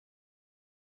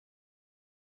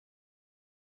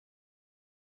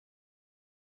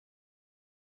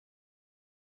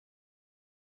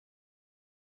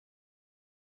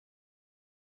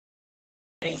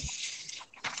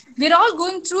We're all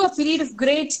going through a period of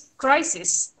great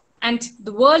crisis, and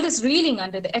the world is reeling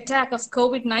under the attack of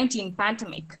COVID-19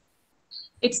 pandemic.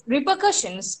 Its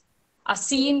repercussions are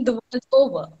seen the world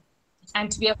over,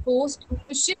 and we are forced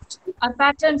to shift our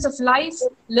patterns of life,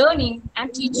 learning,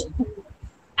 and teaching.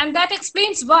 And that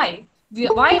explains why we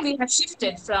have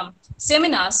shifted from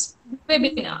seminars to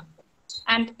webinar.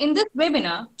 And in this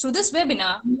webinar, through this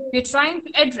webinar, we're trying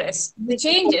to address the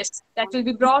changes that will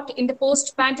be brought in the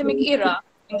post-pandemic era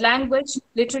in language,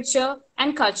 literature,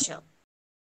 and culture.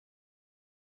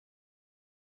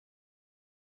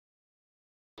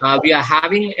 We are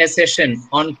having a session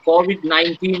on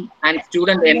COVID-19 and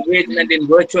student engagement in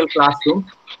virtual classroom.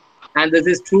 And this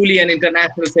is truly an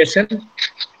international session.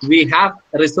 We have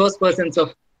resource persons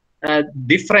of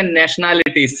different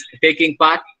nationalities taking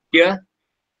part here.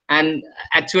 And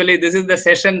actually, this is the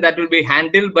session that will be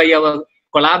handled by our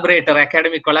collaborator,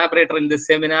 academic collaborator in this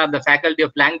seminar, the Faculty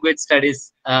of Language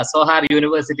Studies, Sohar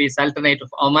University, Sultanate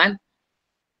of Oman.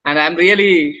 And I'm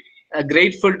really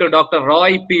grateful to Dr.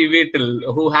 Roy P.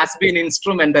 Veettil, who has been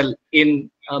instrumental in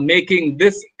making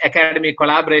this academic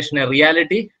collaboration a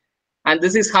reality. And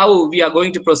this is how we are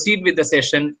going to proceed with the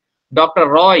session. Dr.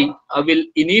 Roy will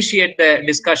initiate the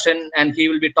discussion, and he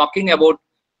will be talking about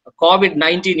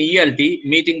COVID-19 ELT,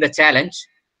 meeting the challenge.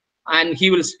 And he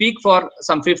will speak for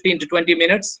some 15 to 20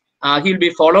 minutes. He'll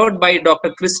be followed by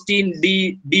Dr. Christine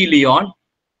D. Leon,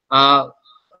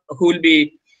 who will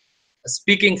be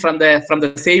speaking from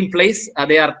the same place.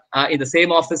 They are in the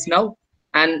same office now.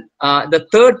 And the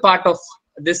third part of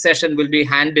this session will be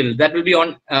handled. That will be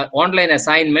on online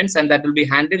assignments, and that will be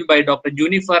handled by Dr.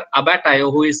 Junifer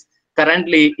Abatayo, who is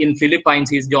currently in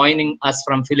Philippines. He's joining us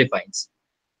from Philippines.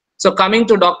 So coming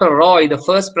to Dr. Roy, the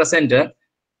first presenter,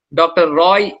 Dr.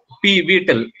 Roy P.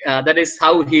 Veettil, that is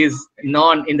how he is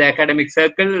known in the academic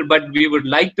circle, but we would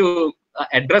like to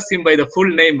address him by the full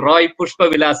name, Roy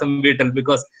Pushpa Vilasam Veettil,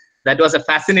 because that was a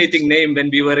fascinating name when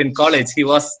we were in college. He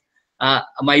was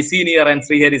my senior and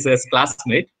Srihari's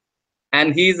classmate.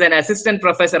 And he is an assistant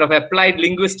professor of applied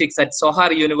linguistics at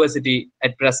Sohar University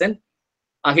at present.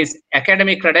 His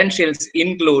academic credentials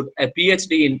include a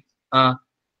PhD in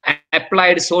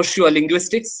applied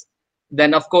sociolinguistics.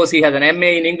 Then, of course, he has an MA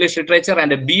in English literature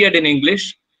and a B.Ed in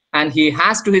English. And he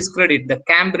has to his credit the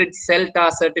Cambridge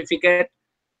CELTA certificate,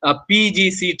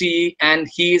 PGCTE, and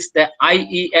he is the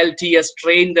IELTS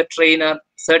Train the Trainer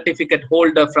certificate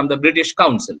holder from the British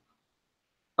Council.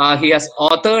 He has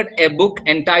authored a book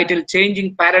entitled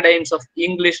Changing Paradigms of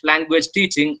English Language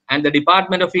Teaching, and the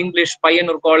Department of English,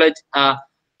 Payyanur College,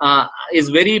 is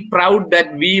very proud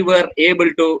that we were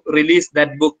able to release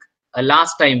that book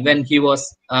last time when he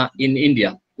was in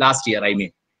India, last year, I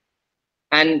mean.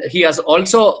 And he has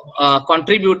also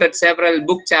contributed several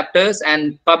book chapters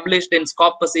and published in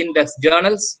Scopus Index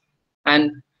journals.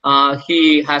 And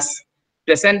he has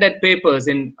presented papers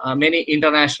in many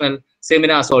international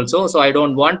seminars also. So I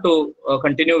don't want to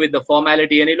continue with the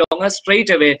formality any longer. Straight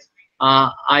away,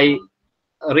 I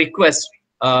request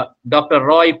Dr.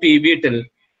 Roy P. Veettil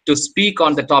to speak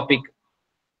on the topic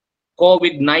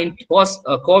COVID-19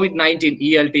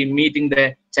 ELT, meeting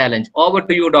the challenge. Over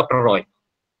to you, Dr. Roy.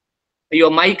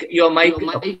 Your mic.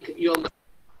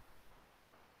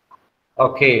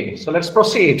 Okay, so let's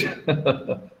proceed.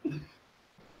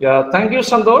 Yeah, thank you,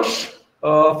 Santosh,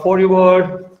 for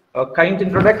your kind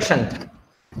introduction.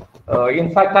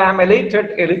 In fact, I am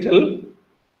elated a little.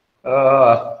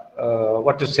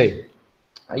 What to say?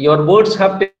 Your words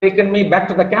have taken me back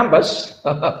to the campus.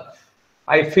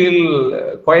 I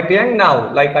feel quite young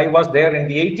now, like I was there in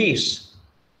the 80s.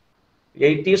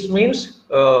 The 80s means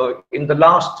in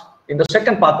the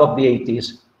second part of the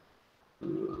 80s.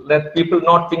 Let people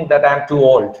not think that I'm too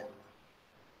old.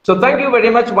 So thank you very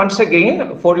much once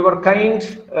again for your kind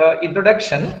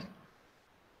introduction.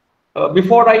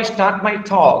 Before I start my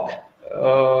talk,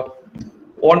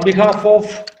 on behalf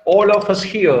of all of us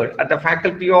here at the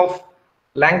Faculty of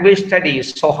Language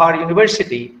Studies, Sohar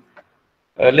University,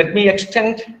 let me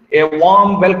extend a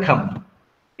warm welcome.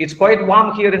 It's quite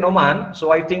warm here in Oman,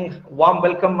 so I think warm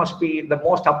welcome must be the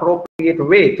most appropriate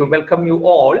way to welcome you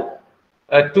all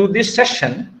to this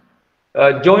session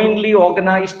jointly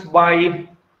organized by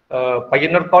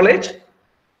Payyanur College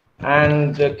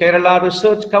and Kerala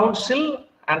Research Council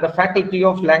and the Faculty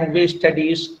of Language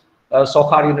Studies,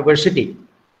 Sohar University.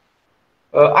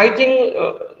 I think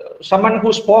someone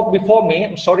who spoke before me,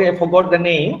 I'm sorry I forgot the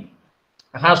name,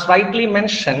 has rightly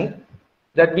mentioned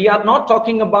that we are not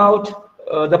talking about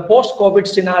the post-COVID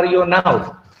scenario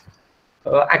now.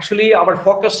 Actually, our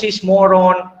focus is more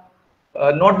on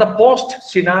not the post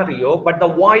scenario, but the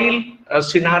while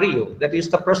scenario, that is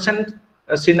the present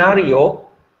scenario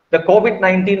the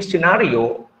COVID-19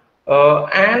 scenario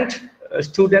and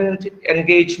student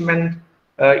engagement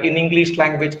in English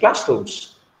language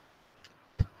classrooms.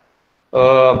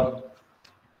 But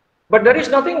there is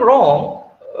nothing wrong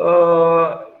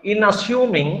in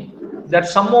assuming that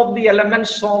some of the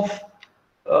elements of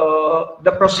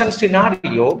the present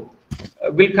scenario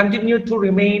will continue to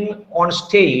remain on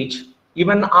stage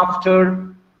even after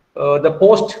the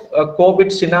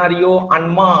post-COVID scenario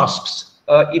unmasks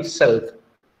itself,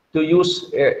 to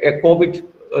use a COVID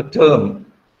term.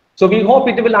 So we hope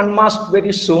it will unmask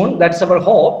very soon. That's our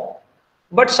hope.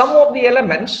 But some of the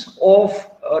elements of,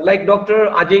 like Dr.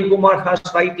 Ajay Kumar has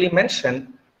rightly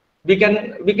mentioned, we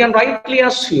can rightly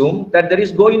assume that there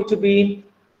is going to be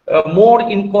more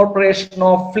incorporation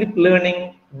of flipped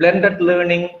learning, blended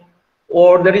learning,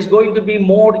 or there is going to be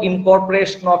more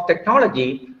incorporation of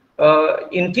technology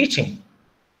in teaching,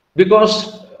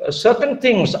 because certain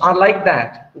things are like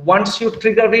that. Once you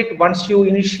trigger it, once you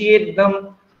initiate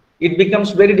them, it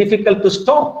becomes very difficult to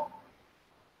stop.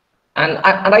 And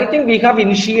I think we have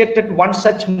initiated one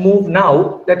such move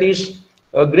now, that is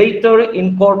a greater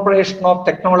incorporation of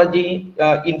technology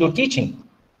into teaching.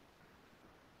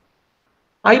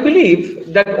 I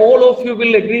believe that all of you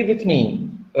will agree with me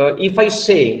if I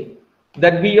say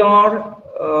that we are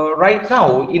right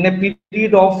now in a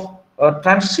period of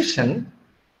transition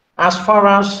as far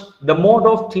as the mode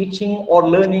of teaching or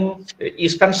learning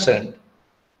is concerned.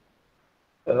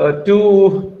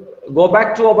 To go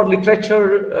back to our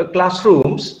literature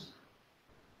classrooms,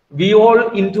 we all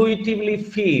intuitively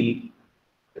feel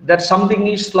that something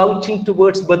is slouching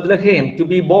towards Bethlehem to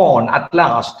be born at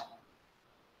last.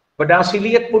 But as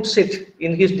Eliot puts it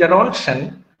in his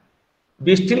Gerontion,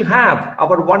 we still have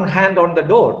our one hand on the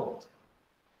door.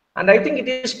 And I think it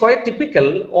is quite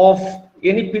typical of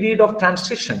any period of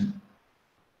transition,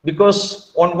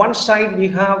 because on one side we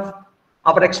have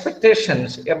our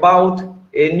expectations about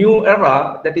a new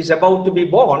era that is about to be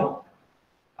born.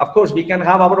 Of course, we can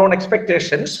have our own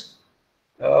expectations.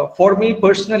 For me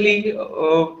personally,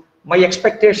 my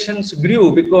expectations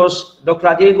grew because Dr.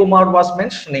 Ajay Kumar was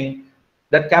mentioning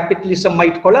that capitalism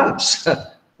might collapse,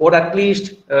 or at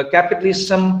least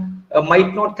capitalism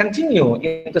might not continue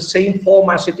in the same form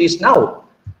as it is now.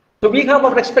 So we have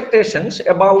our expectations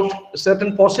about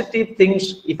certain positive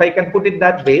things, if I can put it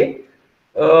that way,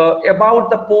 about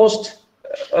the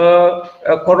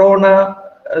post-corona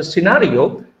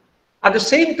scenario. At the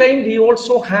same time, we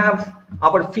also have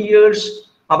our fears,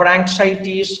 our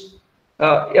anxieties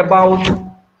about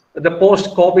the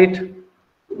post-COVID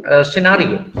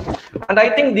scenario. And I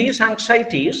think these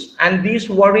anxieties and these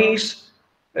worries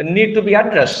need to be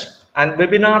addressed. And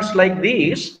webinars like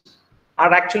these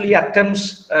are actually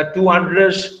attempts to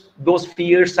address those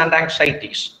fears and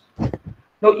anxieties.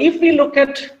 Now, if we look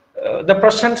at the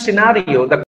present scenario,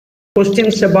 the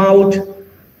questions about,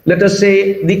 let us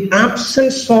say, the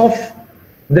absence of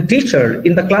the teacher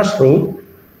in the classroom,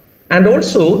 and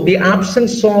also the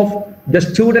absence of the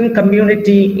student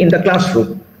community in the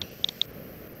classroom.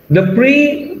 The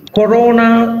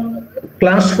pre-corona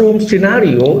classroom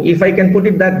scenario, if I can put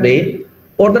it that way,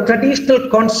 or the traditional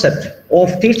concept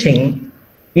of teaching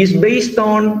is based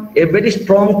on a very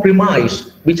strong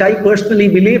premise, which I personally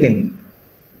believe in.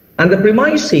 And the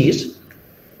premise is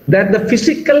that the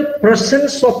physical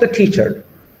presence of the teacher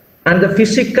and the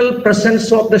physical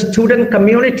presence of the student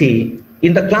community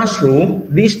in the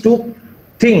classroom, these two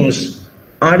things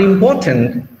are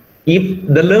important if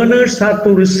the learners are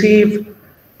to receive,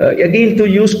 again to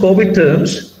use COVID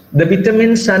terms, the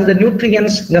vitamins and the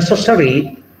nutrients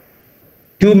necessary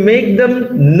to make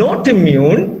them not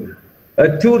immune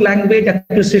to language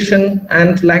acquisition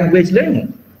and language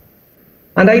learning.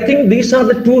 And I think these are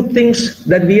the two things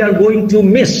that we are going to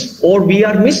miss, or we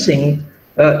are missing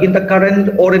in the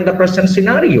current or in the present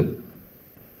scenario.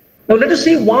 Now let us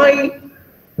see why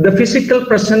the physical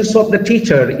presence of the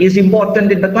teacher is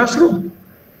important in the classroom.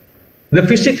 The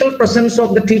physical presence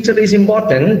of the teacher is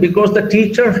important because the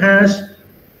teacher has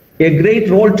a great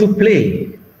role to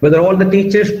play. Whether all the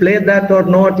teachers play that or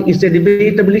not is a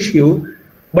debatable issue,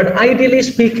 but ideally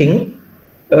speaking,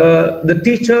 the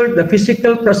teacher, the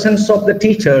physical presence of the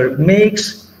teacher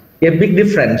makes a big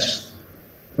difference.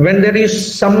 When there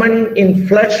is someone in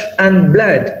flesh and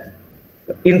blood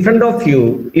in front of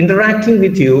you, interacting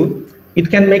with you, it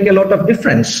can make a lot of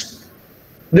difference.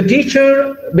 The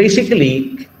teacher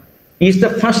basically is the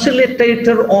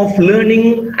facilitator of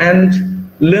learning and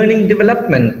learning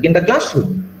development in the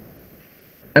classroom.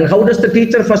 And how does the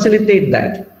teacher facilitate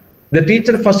that? The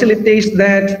teacher facilitates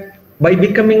that by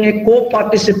becoming a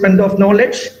co-participant of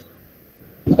knowledge,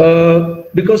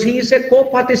 because he is a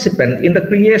co-participant in the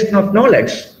creation of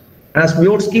knowledge. As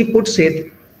Vygotsky puts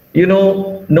it, you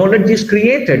know, knowledge is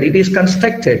created, it is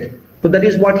constructed. So that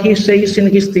is what he says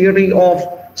in his theory of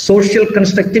social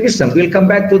constructivism. We'll come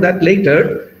back to that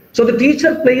later. So the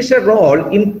teacher plays a role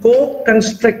in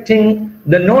co-constructing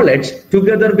the knowledge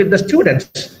together with the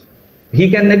students. He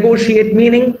can negotiate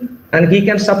meaning and he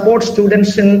can support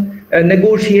students in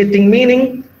negotiating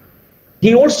meaning.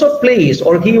 He also plays,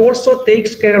 or he also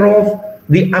takes care of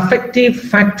the affective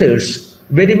factors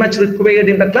very much required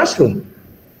in the classroom.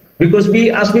 Because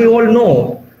we, as we all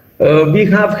know, we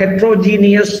have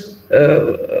heterogeneous,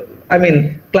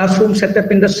 classroom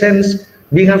setup in the sense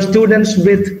we have students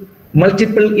with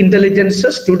multiple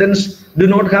intelligences. Students do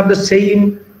not have the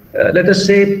same, let us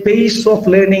say, pace of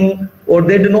learning, or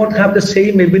they do not have the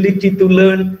same ability to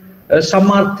learn. Some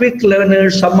are quick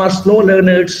learners, some are slow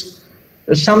learners.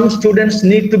 Some students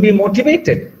need to be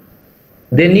motivated.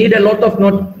 They need a lot of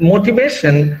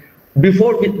motivation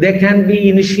before they can be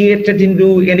initiated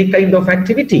into any kind of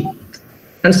activity.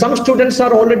 And some students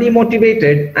are already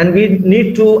motivated, and we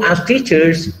need to, as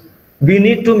teachers, we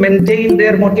need to maintain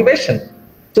their motivation.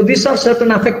 So these are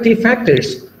certain affective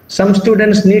factors. Some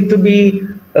students need to be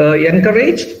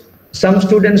encouraged. Some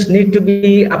students need to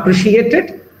be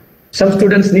appreciated. Some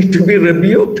students need to be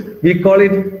rebuked. We call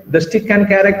it the stick and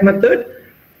carrot method.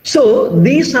 So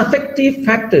these affective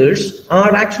factors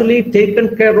are actually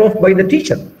taken care of by the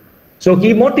teacher. So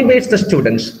he motivates the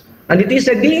students, and it is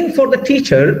again for the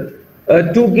teacher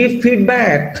to give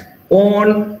feedback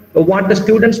on what the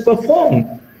students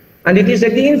perform. And it is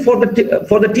again for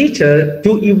the teacher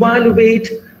to evaluate,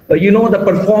 the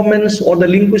performance or the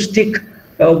linguistic,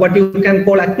 what you can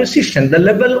call acquisition, the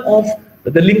level of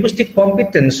the linguistic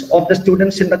competence of the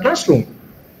students in the classroom.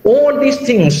 All these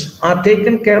things are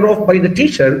taken care of by the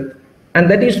teacher, and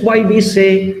that is why we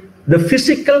say the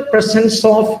physical presence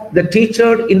of the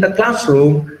teacher in the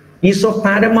classroom is of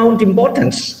paramount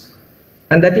importance.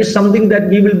 And that is something that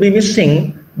we will be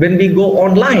missing when we go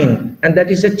online, and that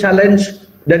is a challenge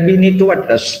that we need to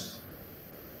address.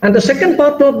 And the second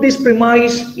part of this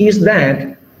premise is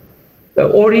that,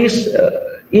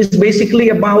 is basically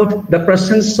about the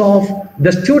presence of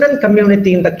the student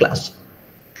community in the class.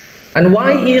 And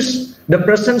why is the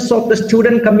presence of the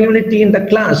student community in the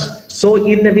class so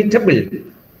inevitable?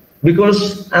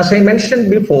 Because, as I mentioned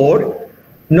before,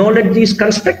 knowledge is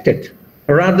constructed.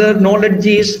 Rather, knowledge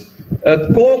is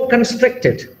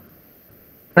co-constructed.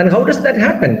 And how does that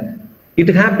happen? It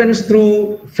happens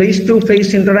through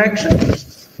face-to-face interaction,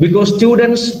 because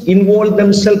students involve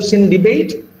themselves in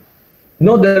debate.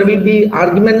 There will be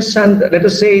arguments, and let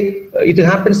us say it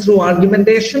happens through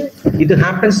argumentation, it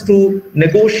happens through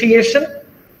negotiation.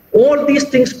 All these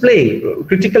things play,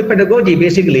 critical pedagogy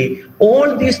basically,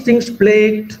 all these things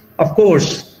play, of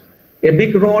course, a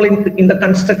big role in the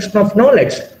construction of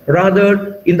knowledge,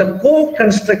 rather in the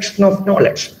co-construction of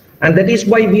knowledge. And that is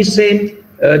why we say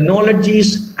knowledge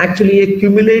is actually a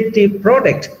cumulative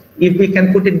product, if we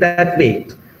can put it that way.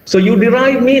 So you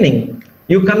derive meaning,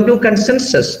 you come to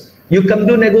consensus, you come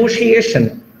to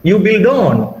negotiation, you build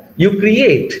on, you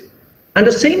create. And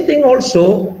the same thing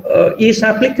also is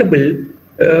applicable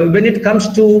when it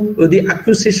comes to the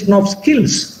acquisition of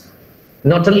skills,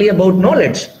 not only about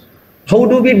knowledge. How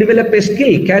do we develop a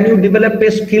skill? Can you develop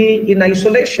a skill in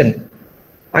isolation?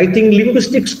 I think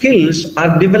linguistic skills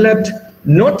are developed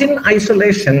not in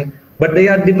isolation, but they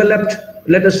are developed,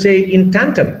 let us say, in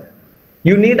tandem.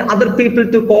 You need other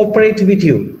people to cooperate with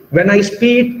you. When I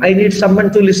speak, I need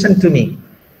someone to listen to me.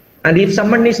 And if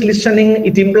someone is listening,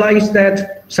 it implies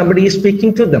that somebody is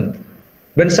speaking to them.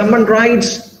 When someone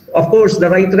writes, of course, the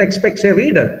writer expects a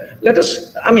reader.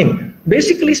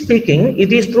 Basically speaking,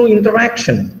 it is through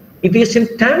interaction. It is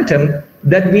in tandem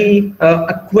that we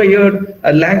acquire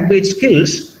language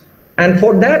skills. And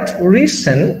for that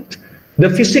reason, the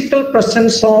physical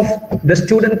presence of the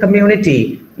student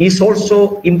community is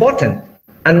also important.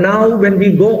 And now when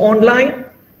we go online,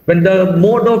 when the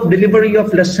mode of delivery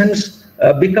of lessons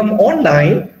become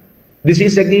online, this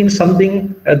is again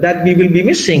something that we will be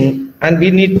missing, and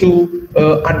we need to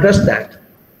address that.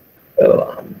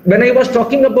 When I was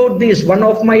talking about this, one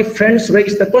of my friends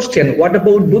raised the question, what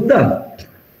about Buddha?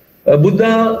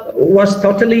 Buddha was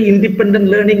totally independent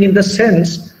learning in the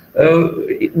sense,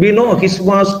 we know his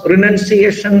was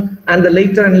renunciation and the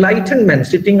later enlightenment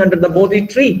sitting under the Bodhi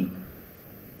tree.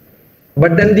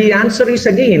 But then the answer is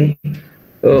again,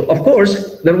 of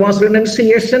course, there was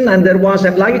renunciation and there was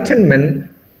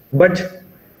enlightenment, but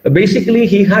basically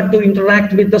he had to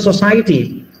interact with the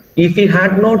society. If he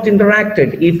had not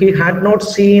interacted, if he had not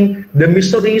seen the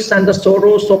miseries and the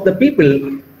sorrows of the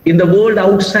people in the world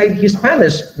outside his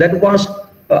palace, that was,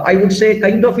 I would say, a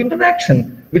kind of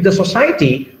interaction. with the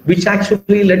society, which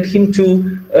actually led him to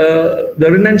the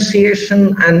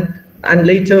renunciation and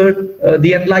later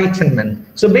the enlightenment.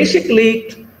 So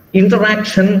basically,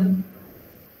 interaction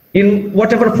in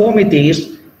whatever form it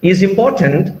is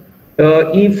important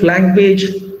if language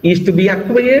is to be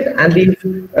acquired and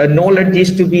if knowledge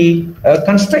is to be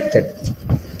constructed.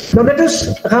 Now let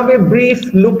us have a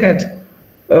brief look at,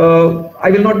 I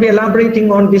will not be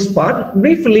elaborating on this part,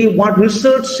 briefly what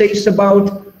research says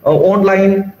about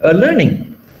online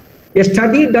learning. A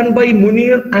study done by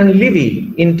Munir and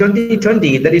Levy in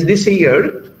 2020, that is this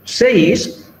year,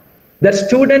 says that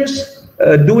students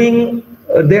doing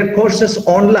their courses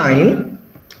online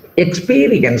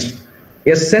experienced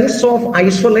a sense of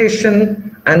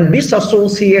isolation and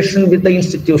disassociation with the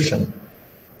institution.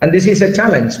 And this is a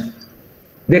challenge.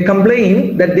 They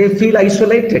complain that they feel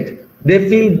isolated. They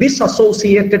feel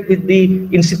disassociated with the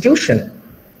institution.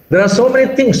 There are so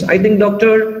many things. I think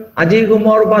Dr. Ajay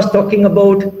Kumar was talking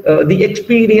about the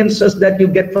experiences that you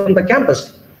get from the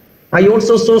campus. I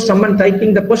also saw someone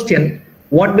typing the question,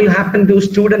 what will happen to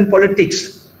student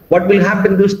politics? What will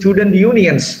happen to student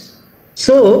unions?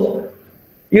 So,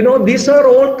 you know, these are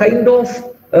all kind of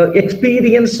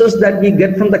experiences that we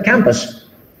get from the campus.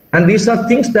 And these are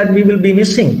things that we will be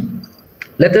missing.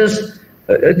 Let us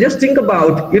just think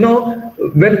about, you know,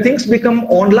 when things become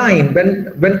online,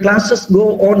 when classes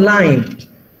go online,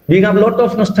 we have a lot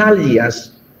of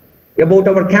nostalgias about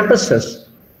our campuses.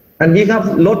 And we have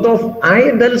a lot of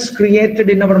idols created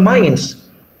in our minds.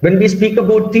 When we speak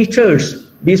about teachers,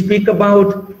 we speak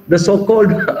about the so-called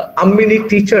Ammini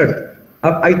teacher.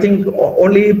 I think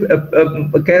only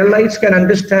Keralites can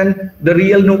understand the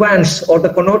real nuance or the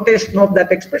connotation of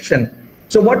that expression.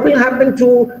 So what will happen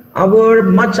to our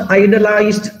much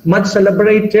idolized, much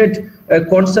celebrated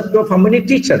concept of Ammini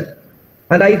teacher?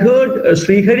 And I heard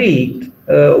Srihari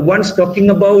once talking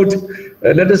about,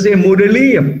 let us say,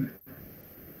 Muraliyam.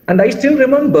 And I still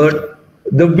remember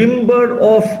the whimper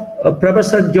of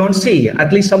Professor John C.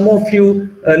 At least some of you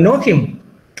know him.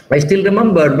 I still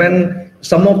remember when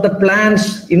some of the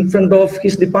plans in front of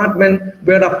his department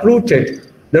were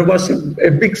uprooted. There was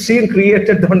a big scene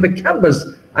created on the campus,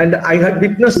 and I had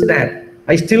witnessed that.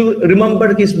 I still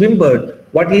remember his whimper.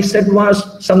 What he said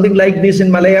was something like this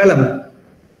in Malayalam: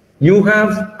 "You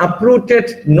have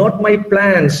uprooted not my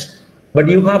plans, but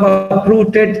you have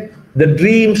uprooted the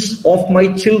dreams of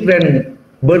my children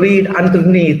buried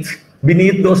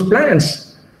beneath those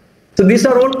plans." So these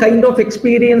are all kind of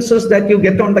experiences that you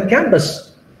get on the campus.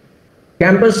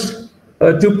 Campus,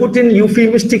 to put in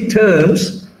euphemistic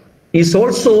terms, is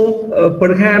also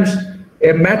perhaps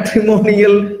a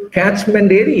matrimonial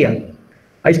catchment area.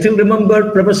 I still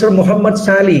remember Professor Muhammad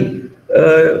Sali,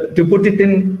 to put it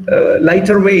in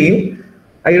lighter vein,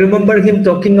 I remember him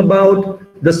talking about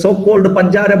the so-called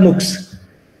Panjara Mooks.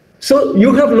 So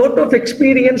you have a lot of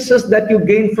experiences that you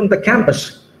gain from the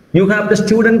campus. You have the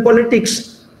student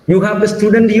politics, you have the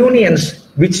student unions,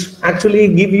 which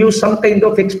actually give you some kind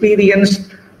of experience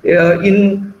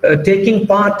in taking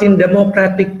part in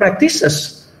democratic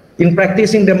practices, in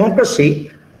practicing democracy.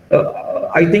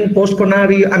 I think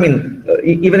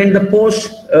even in the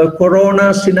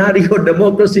post-corona scenario,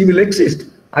 democracy will exist,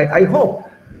 I hope.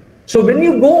 So when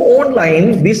you go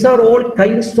online, these are all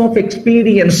kinds of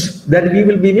experience that we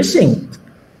will be missing.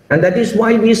 And that is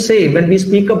why we say, when we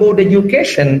speak about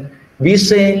education, we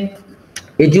say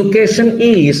education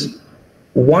is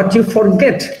what you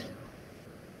forget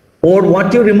or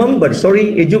what you remember.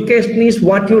 Sorry, education is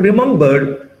what you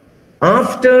remember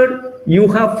after you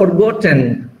have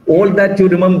forgotten all that you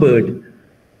remembered.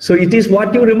 So it is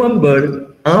what you remember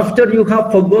after you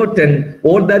have forgotten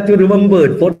all that you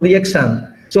remembered for the exam.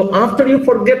 So after you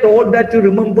forget all that you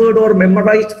remembered or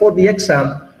memorized for the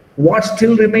exam, what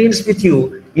still remains with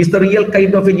you is the real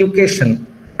kind of education.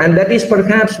 And that is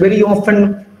perhaps very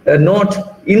often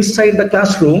not inside the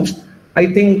classrooms. I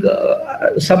think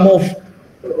some of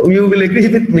you will agree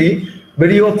with me,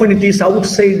 very often it is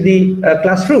outside the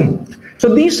classroom.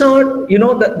 So these are, you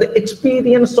know, the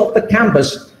experience of the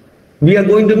campus. We are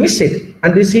going to miss it.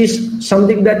 And this is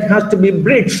something that has to be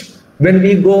bridged when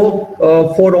we go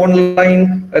for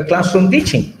online classroom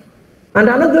teaching. And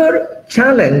another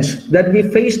challenge that we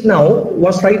face now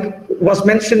was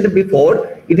mentioned before.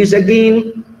 It is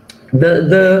again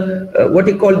what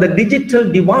you call the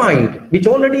digital divide, which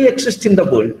already exists in the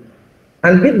world.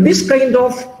 And with this kind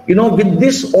of, you know, with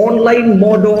this online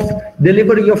mode of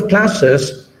delivery of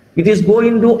classes, it is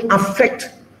going to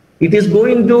affect, it is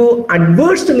going to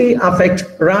adversely affect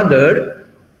rather,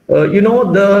 you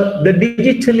know, the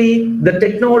digitally, the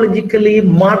technologically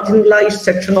marginalized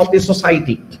section of the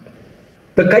society.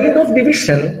 The kind of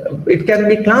division, it can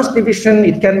be class division,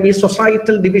 it can be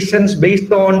societal divisions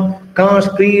based on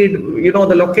caste, creed, you know,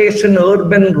 the location,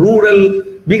 urban, rural.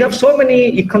 We have so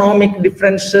many economic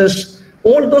differences.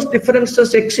 All those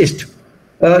differences exist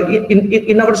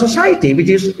in our society, which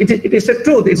is, it is a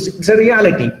truth, it's a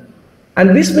reality.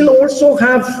 And this will also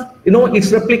have, you know,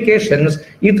 its replications,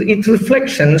 its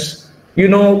reflections, you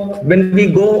know, when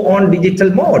we go on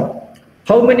digital mode.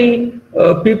 How many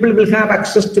people will have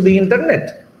access to the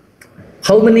internet?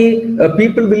 How many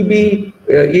people will be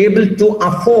able to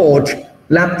afford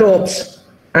laptops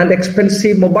and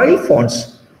expensive mobile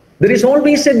phones? There is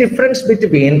always a difference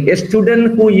between a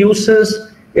student who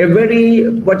uses a very,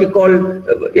 what you call,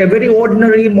 a very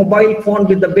ordinary mobile phone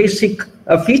with the basic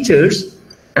features,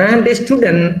 and a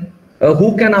student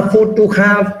who can afford to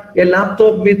have a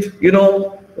laptop with, you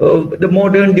know, the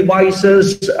modern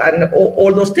devices and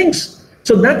all those things.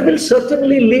 So that will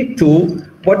certainly lead to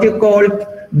what you call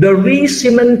the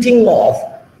re-cementing of,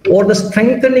 or the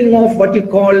strengthening of what you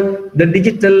call the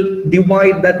digital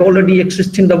divide that already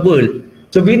exists in the world.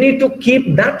 So we need to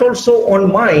keep that also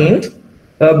on mind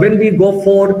when we go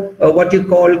for what you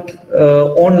call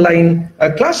online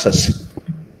classes.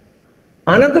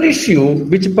 Another issue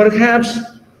which perhaps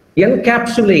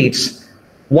encapsulates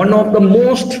one of the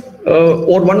most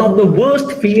or one of the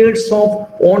worst fears of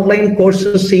online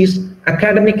courses is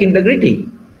academic integrity.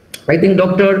 I think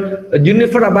Dr.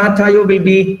 Jennifer Abatayo will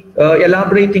be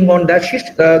elaborating on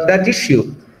that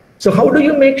issue. So how do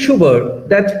you make sure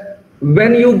that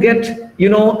when you get, you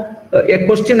know, a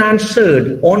question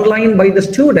answered online by the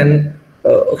student,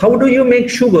 how do you make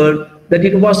sure that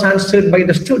it was answered by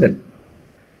the student?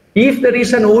 If there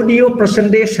is an audio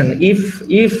presentation, if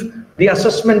the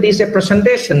assessment is a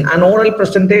presentation, an oral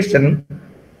presentation,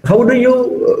 how do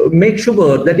you make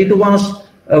sure that it was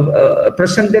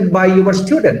presented by your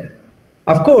student?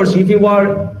 Of course, if you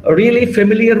are really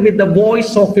familiar with the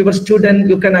voice of your student,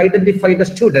 you can identify the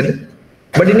student.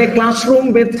 But in a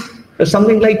classroom with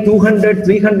something like 200,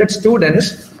 300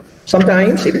 students,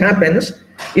 sometimes it happens,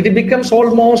 it becomes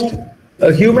almost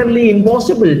humanly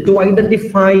impossible to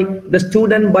identify the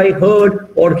student by her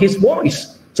or his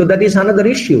voice. So that is another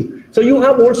issue. So you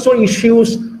have also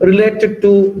issues related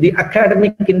to the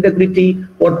academic integrity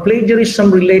or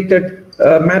plagiarism related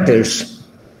matters.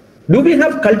 Do we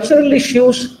have cultural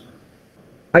issues?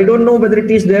 I don't know whether it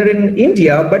is there in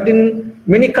India, but in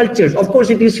many cultures, of course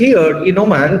it is here in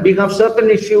Oman, we have certain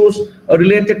issues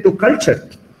related to culture.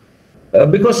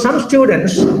 Because some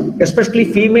students, especially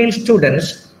female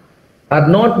students, are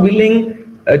not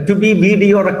willing to be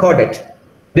video recorded.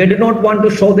 They do not want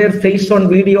to show their face on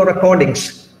video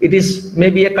recordings. It is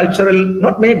maybe a cultural,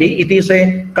 not maybe, it is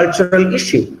a cultural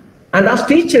issue. And as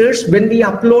teachers, when we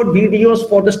upload videos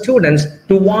for the students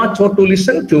to watch or to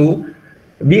listen to,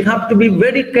 we have to be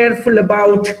very careful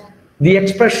about the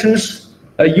expressions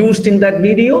used in that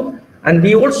video. And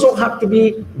we also have to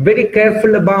be very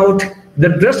careful about the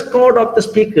dress code of the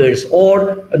speakers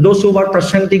or those who are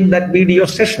presenting that video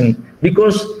session,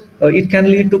 because it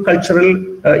can lead to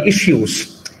cultural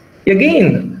issues.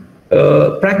 Again,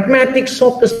 pragmatics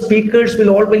of the speakers will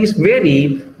always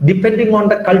vary depending on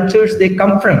the cultures they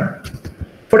come from.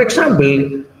 For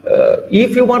example,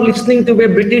 if you are listening to a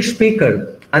British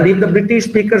speaker, and if the British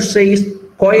speaker says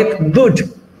quite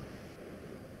good,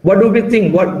 what do we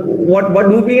think? What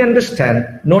do we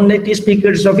understand? Non-native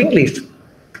speakers of English.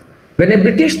 When a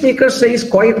British speaker says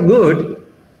quite good,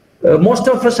 most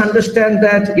of us understand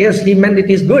that, yes, he meant it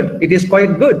is good, it is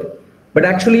quite good. But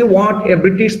actually what a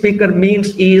British speaker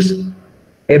means is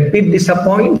a bit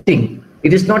disappointing.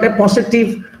 It is not a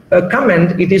positive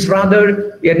comment, it is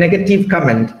rather a negative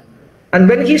comment. And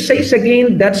when he says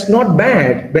again, that's not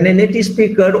bad, when a native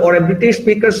speaker or a British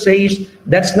speaker says,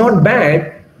 that's not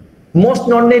bad, most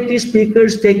non-native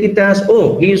speakers take it as,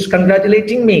 oh, he is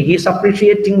congratulating me, he is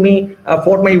appreciating me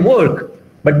for my work.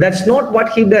 But that's not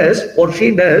what he does or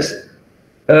she does.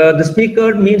 The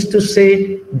speaker means to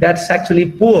say, that's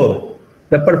actually poor.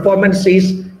 The performance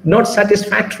is not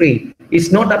satisfactory.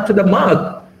 It's not up to the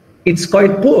mark. It's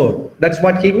quite poor. That's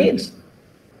what he means.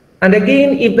 And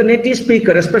again, if the native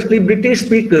speaker, especially British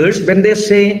speakers, when they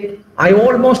say, I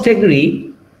almost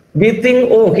agree, we think,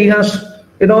 oh, he has,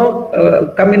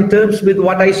 come in terms with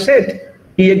what I said.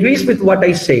 He agrees with what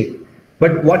I say.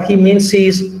 But what he means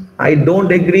is, I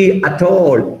don't agree at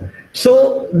all.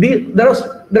 So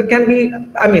there can be,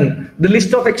 the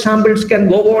list of examples can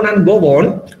go on and go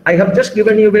on. I have just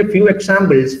given you a few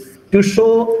examples to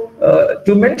show,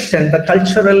 to mention the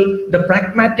cultural, the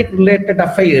pragmatic related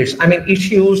affairs,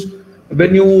 issues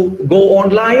when you go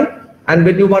online and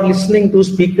when you are listening to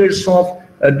speakers of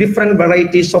different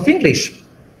varieties of English.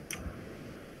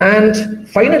 And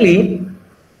finally,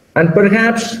 and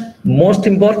perhaps most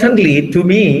importantly to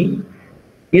me,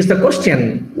 is the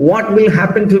question, what will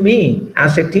happen to me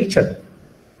as a teacher?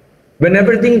 When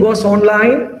everything goes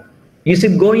online, is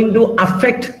it going to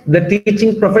affect the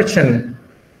teaching profession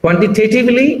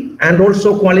quantitatively and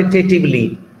also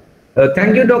qualitatively?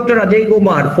 Thank you, Dr. Ajay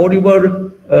Kumar, for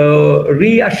your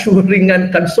reassuring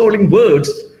and consoling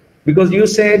words, because you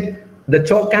said the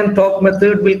chalk and talk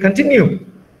method will continue.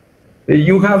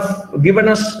 You have given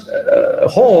us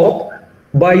hope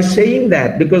by saying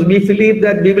that, because we believe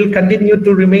that we will continue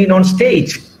to remain on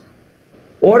stage.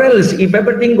 Or else, if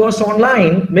everything goes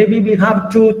online, maybe we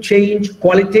have to change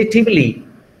qualitatively,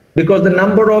 because the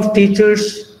number of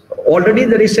teachers, already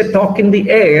there is a talk in the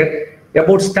air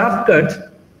about staff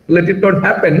cut, let it not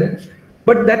happen,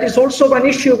 but that is also an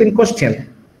issue in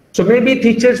question. So maybe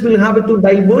teachers will have to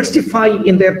diversify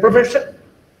in their profession.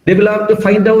 They will have to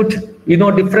find out,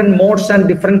 different modes and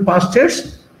different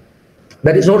pastures.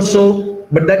 That is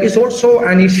also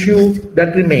an issue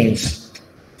that remains.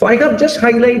 So I have just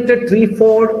highlighted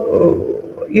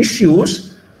 3-4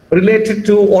 issues related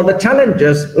to, or the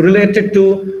challenges related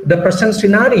to the present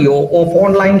scenario of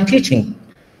online teaching.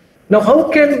 Now,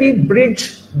 how can we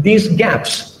bridge these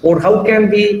gaps, or how can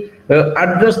we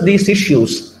address these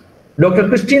issues? Dr.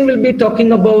 Christine will be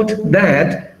talking about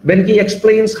that when he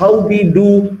explains how we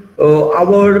do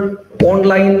our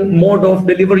online mode of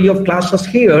delivery of classes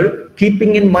here,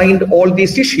 keeping in mind all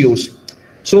these issues.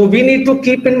 So we need to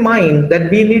keep in mind that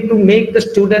we need to make the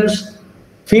students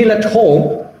feel at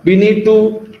home. We need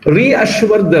to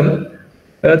reassure them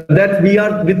that we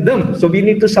are with them. So we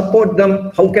need to support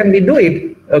them. How can we do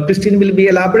it? Christine will be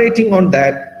elaborating on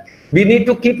that. We need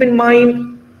to keep in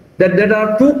mind that there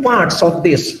are 2 parts of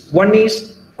this. One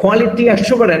is quality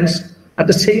assurance. At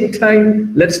the same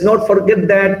time, let's not forget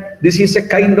that this is a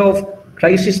kind of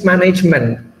crisis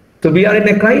management. So we are in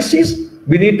a crisis.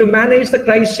 We need to manage the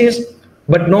crisis,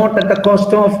 but not at the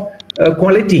cost of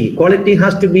quality. Quality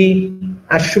has to be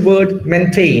assured,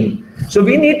 maintained. So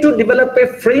we need to develop a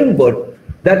framework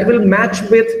that will match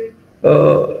with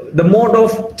the mode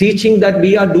of teaching that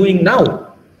we are doing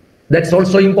now. That's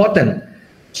also important.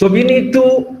 So we need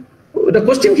to, the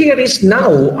question here is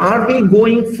now, are we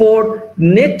going for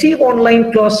native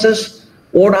online classes,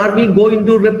 or are we going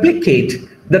to replicate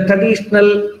the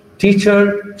traditional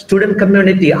teacher-student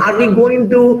community? Are we going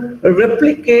to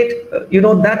replicate,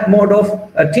 that mode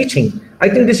of teaching? I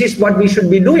think this is what we should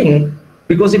be doing,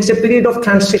 because it's a period of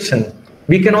transition.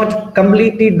 We cannot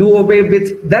completely do away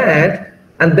with that,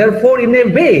 and therefore, in a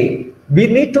way, we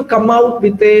need to come out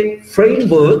with a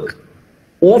framework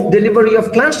of delivery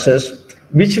of classes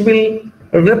which will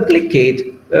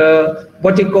replicate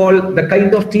what you call the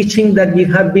kind of teaching that we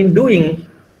have been doing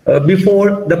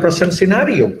before the present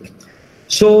scenario.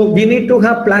 So we need to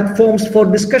have platforms for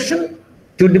discussion,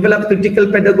 to develop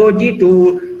critical pedagogy,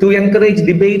 to encourage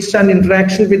debates and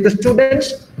interaction with the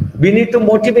students. We need to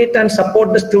motivate and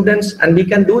support the students, and we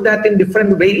can do that in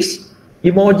different ways,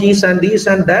 emojis and this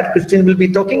and that. Christine will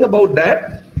be talking about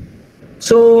that.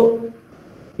 So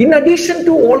in addition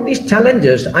to all these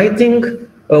challenges, I think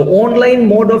online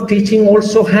mode of teaching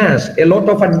also has a lot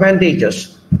of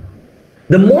advantages.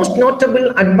 The most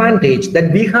notable advantage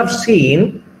that we have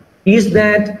seen is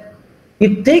that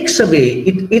it takes away,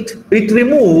 it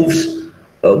removes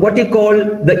what you call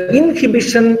the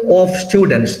inhibition of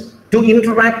students to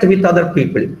interact with other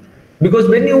people. Because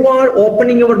when you are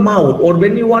opening your mouth, or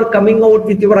when you are coming out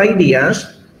with your ideas,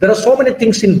 there are so many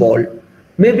things involved.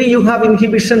 Maybe you have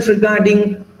inhibitions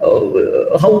regarding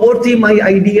how worthy my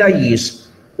idea is.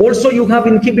 Also, you have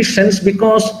inhibitions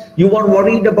because you are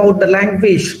worried about the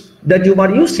language that you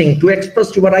are using to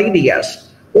express your ideas.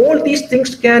 All these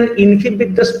things can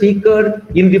inhibit the speaker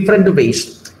in different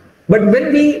ways. But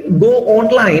when we go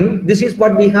online, this is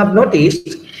what we have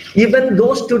noticed. Even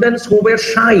those students who were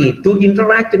shy to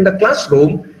interact in the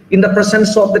classroom, in the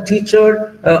presence of the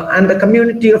teacher and the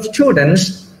community of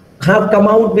students, have come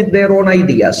out with their own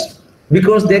ideas,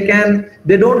 because they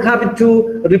don't have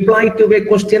to reply to a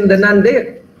question then and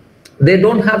there. They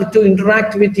don't have to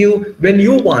interact with you when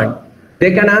you want.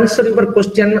 They can answer your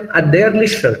question at their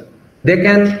leisure. They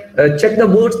can check the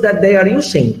words that they are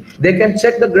using. They can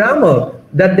check the grammar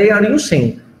that they are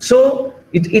using. So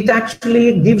it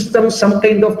actually gives them some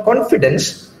kind of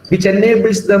confidence, which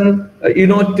enables them,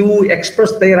 to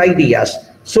express their ideas.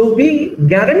 So we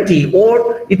guarantee,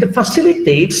 or it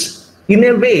facilitates in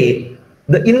a way,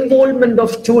 the involvement of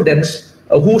students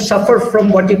who suffer from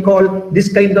what you call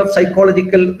this kind of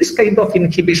psychological, this kind of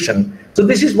inhibition. So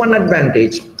this is one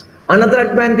advantage. Another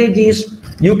advantage is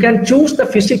You can choose the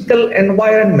physical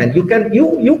environment. You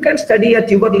can study at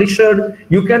your leisure.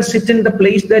 You can sit in the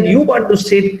place that you want to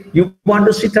sit. You want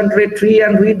to sit under a tree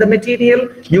and read the material.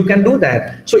 You can do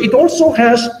that. So it also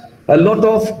has a lot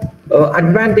of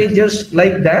advantages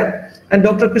like that. And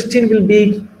Dr. Christine will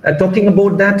be talking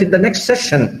about that in the next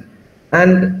session.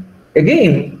 And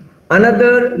again,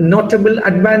 another notable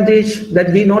advantage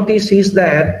that we notice is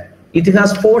that it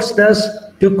has forced us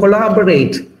to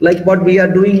collaborate like what we are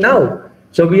doing now.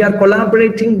 So we are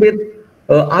collaborating with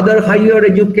other higher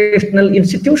educational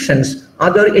institutions,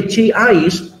 other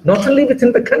HEIs, not only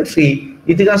within the country,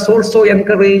 it has also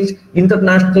encouraged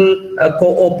international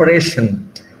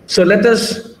cooperation. So let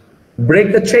us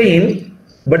break the chain,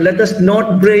 but let us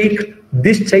not break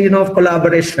this chain of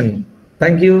collaboration.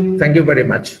 Thank you very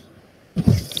much.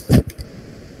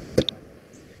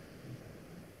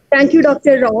 Thank you,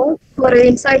 Dr. Rao, for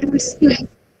an insightful speech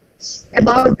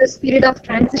about the spirit of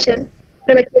transition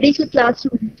from a traditional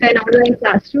classroom to an online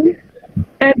classroom.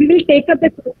 We will take up the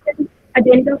question at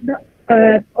the end of the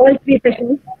all three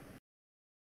sessions.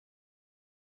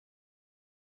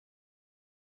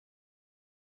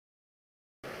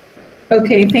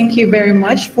 Okay, thank you very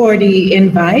much for the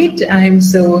invite. I'm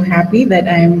so happy that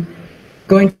I'm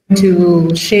going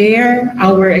to share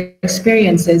our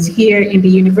experiences here in the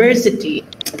university.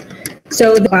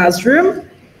 So the classroom,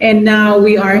 and now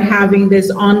we are having this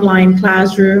online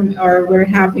classroom, or we're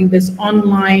having this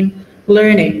online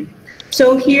learning.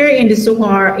 So here in the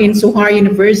Sohar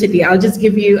University, I'll just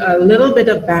give you a little bit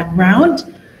of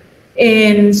background.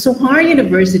 In Sohar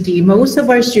University, most of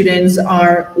our students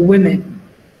are women.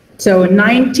 So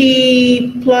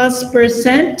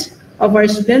 90+% of our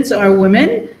students are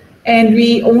women, and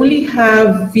we only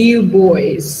have few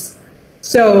boys.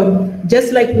 So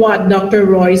just like what Dr.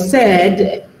 Roy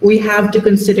said, we have to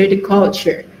consider the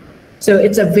culture. So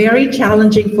it's a very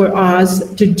challenging for us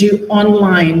to do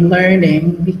online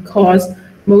learning because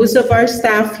most of our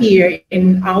staff here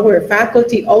in our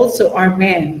faculty also are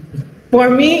men. For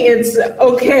me, it's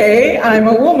okay, I'm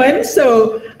a woman,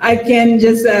 so I can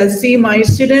just see my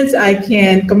students, I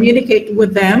can communicate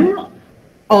with them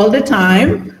all the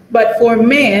time. But for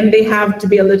men, they have to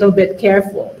be a little bit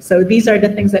careful. So these are the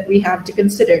things that we have to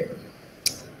consider.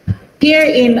 Here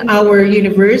in our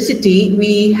university,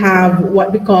 we have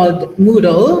what we call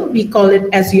Moodle. We call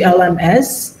it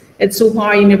SULMS. It's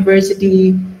Sohar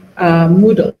University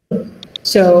Moodle.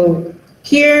 So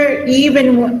here,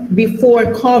 even before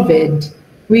COVID,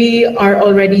 we are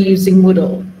already using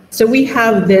Moodle. So we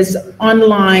have this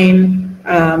online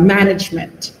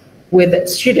management with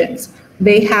students.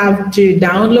 They have to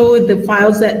download the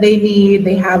files that they need.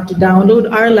 They have to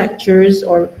download our lectures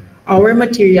or our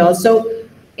material. So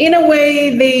in a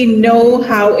way, they know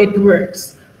how it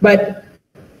works. But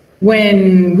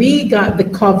when we got the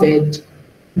COVID,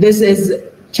 this is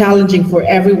challenging for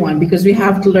everyone because we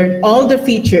have to learn all the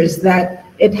features that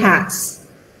it has.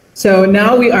 So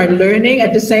now we are learning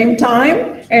at the same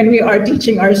time, and we are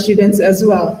teaching our students as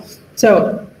well.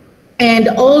 So, and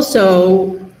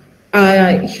also,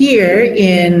 here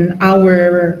in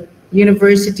our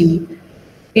university,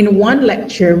 in one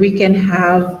lecture, we can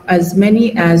have as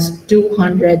many as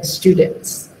 200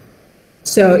 students.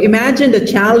 So imagine the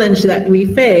challenge that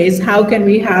we face. How can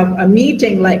we have a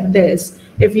meeting like this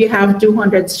if you have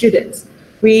 200 students?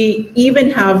 We even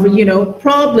have,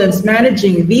 problems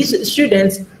managing these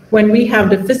students when we have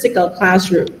the physical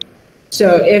classroom.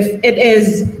 So if it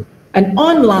is an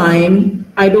online,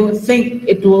 I don't think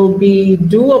it will be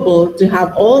doable to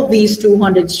have all these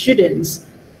 200 students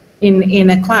in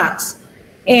a class.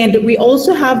 And we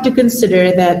also have to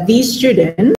consider that these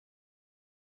students,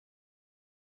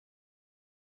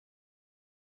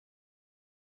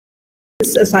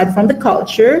 aside from the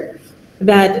culture,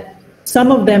 that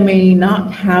some of them may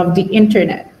not have the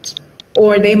internet,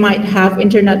 or they might have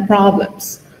internet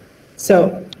problems.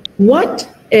 So what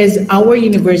is our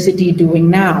university doing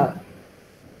now?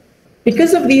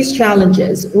 Because of these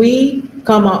challenges, we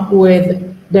come up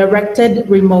with directed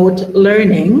remote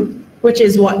learning, which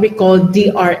is what we call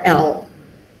DRL.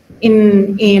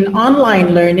 In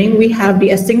online learning, we have the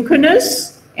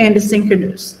asynchronous and the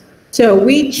synchronous. So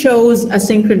we chose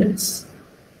asynchronous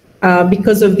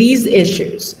because of these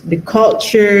issues, the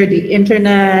culture, the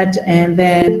internet, and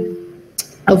then,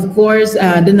 of course,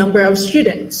 the number of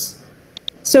students.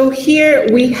 So here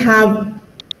we have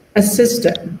a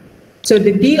system. So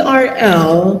the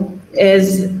DRL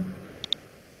is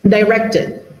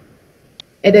directed.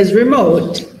 It is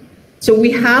remote. So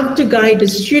we have to guide the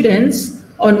students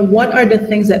on what are the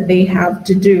things that they have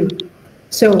to do.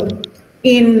 So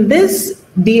in this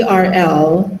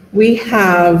DRL, we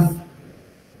have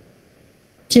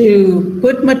to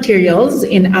put materials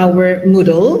in our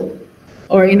Moodle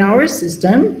or in our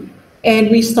system, and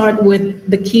we start with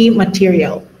the key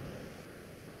material.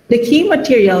 The key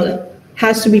material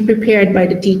has to be prepared by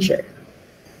the teacher.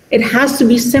 It has to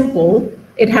be simple,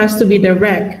 it has to be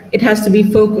direct, it has to be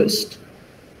focused.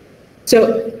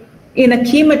 So in a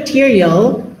key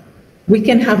material, we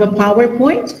can have a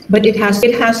PowerPoint, but it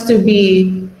has to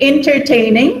be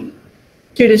entertaining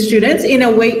to the students, in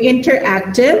a way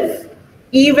interactive,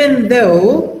 even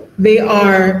though they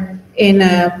are in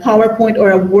a PowerPoint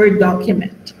or a Word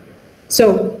document.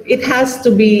 So it has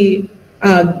to be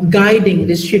guiding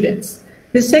the students.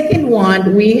 The second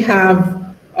one, we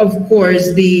have, of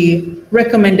course, the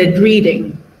recommended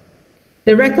reading.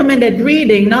 The recommended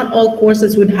reading, not all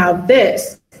courses would have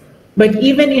this, but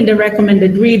even in the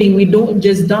recommended reading, we don't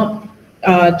just dump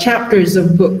chapters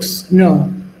of books,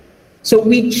 no. So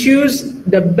we choose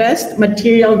the best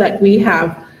material that we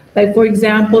have. Like for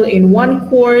example, in one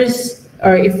course,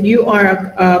 or if you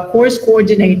are a course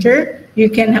coordinator, you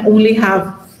can only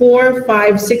have 4,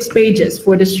 5, 6 pages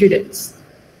for the students.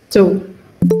 So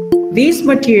these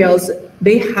materials,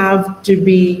 they have to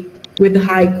be with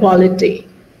high quality.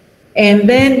 And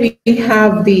then we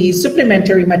have the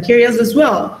supplementary materials as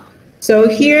well. So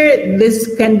here,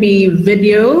 this can be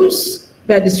videos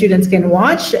that the students can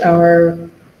watch, or,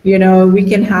 you know, we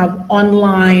can have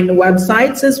online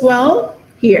websites as well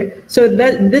here. So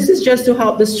this is just to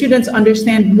help the students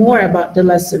understand more about the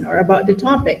lesson or about the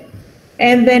topic.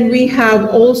 And then we have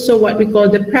also what we call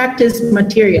the practice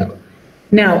material.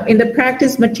 Now, in the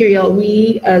practice material,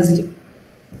 we as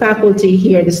faculty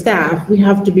here, the staff, we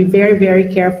have to be very,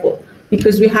 very careful,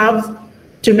 because we have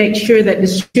to make sure that the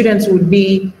students would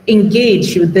be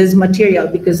engaged with this material,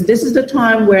 because this is the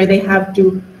time where they have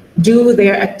to do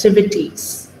their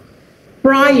activities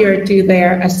prior to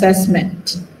their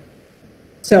assessment.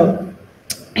 So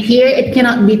here it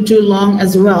cannot be too long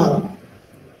as well.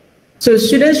 So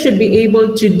students should be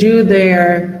able to do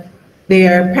their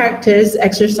practice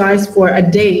exercise for a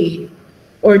day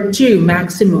or 2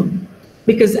 maximum,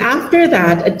 because after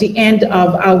that, at the end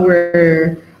of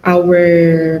our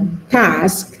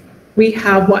task, we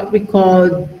have what we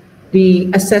call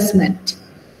the assessment.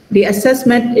 The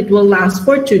assessment, it will last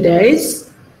for 2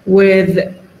 days with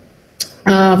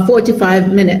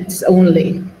 45 minutes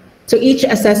only. So each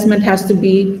assessment has to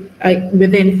be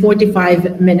within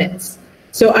 45 minutes.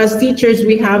 So as teachers,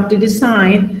 we have to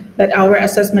decide that our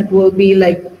assessment will be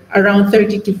like around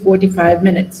 30 to 45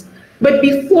 minutes. But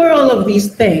before all of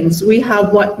these things, we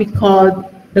have what we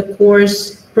call the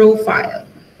course profile.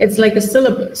 It's like a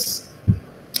syllabus.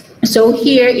 So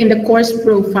here in the course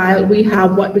profile, we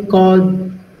have what we call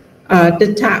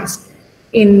the task.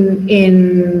 In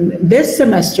this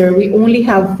semester, we only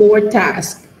have 4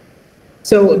 tasks.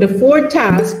 So the 4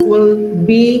 tasks will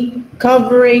be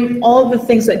covering all the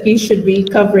things that you should be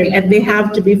covering, and they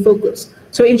have to be focused.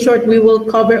 So in short, we will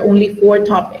cover only 4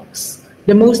 topics,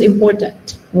 the most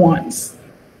important ones.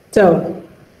 So,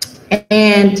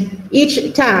 and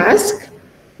each task,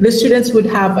 the students would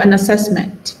have an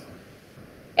assessment.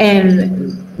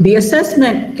 And the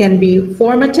assessment can be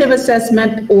formative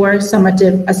assessment or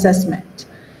summative assessment.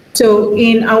 So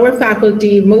in our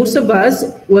faculty, most of us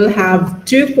will have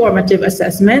 2 formative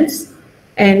assessments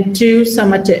and 2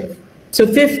 summative. So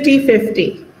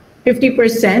 50-50,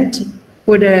 50%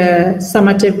 for the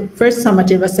first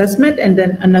summative assessment, and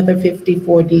then another 50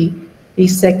 for the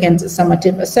second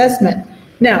summative assessment.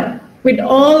 Now, with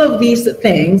all of these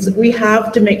things, we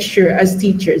have to make sure as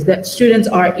teachers that students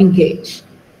are engaged.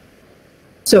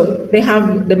 So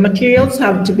the materials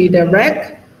have to be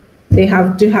direct, they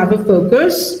have to have a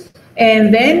focus,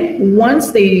 and then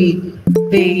once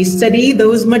they study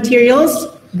those materials,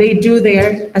 they do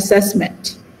their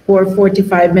assessment for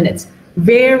 45 minutes.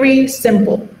 Very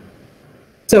simple.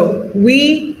 So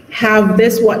we have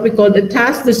this, what we call the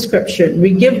task description.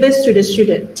 We give this to the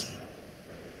student.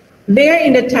 There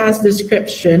in the task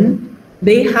description,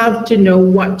 they have to know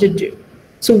what to do.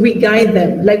 So we guide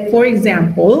them. Like for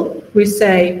example, we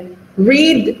say,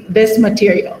 read this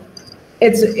material.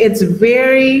 It's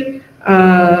very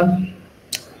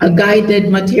a guided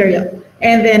material.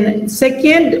 And then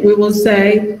second, we will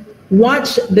say,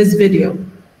 watch this video.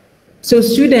 So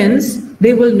students,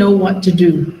 they will know what to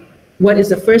do. What is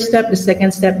the first step, the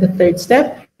second step, the third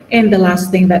step, and the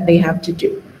last thing that they have to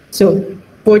do. So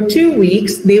for 2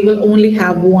 weeks, they will only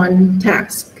have 1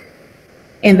 task.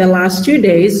 In the last 2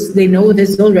 days, they know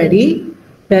this already,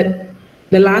 that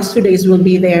the last 2 days will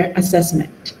be their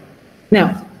assessment.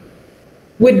 Now,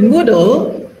 with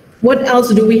Moodle, what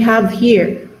else do we have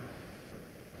here?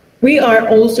 We are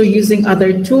also using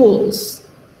other tools.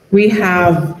 We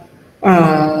have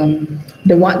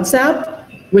the WhatsApp,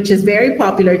 which is very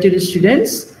popular to the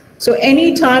students. So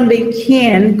anytime they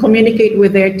can communicate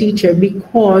with their teacher,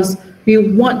 because we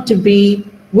want to be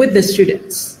with the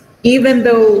students, even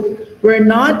though we're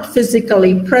not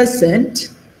physically present,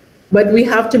 but we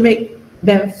have to make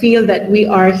them feel that we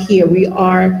are here, we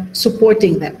are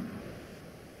supporting them.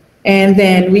 And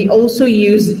then we also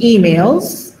use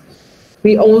emails.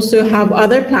 We also have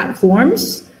other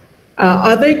platforms.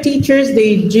 Other teachers,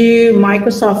 they do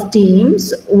Microsoft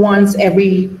Teams once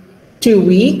every 2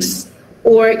 weeks,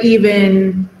 or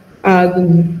even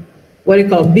what do you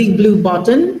call Big Blue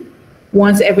Button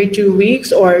once every 2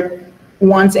 weeks or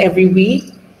once every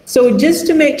week. So just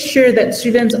to make sure that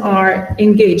students are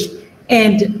engaged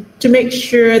and to make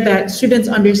sure that students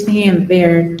understand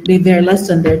their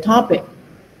lesson, their topic,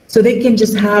 so they can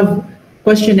just have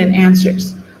question and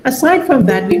answers. Aside from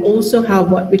that, we also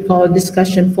have what we call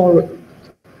discussion forum.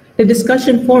 The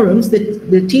discussion forums,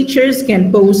 the teachers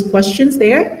can pose questions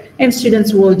there and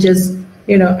students will just,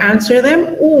 answer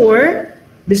them, or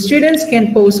the students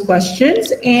can pose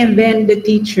questions and then the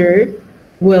teacher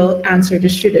will answer the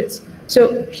students.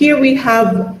 So here we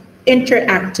have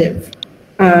interactive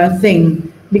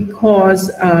thing,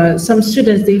 because some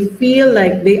students, they feel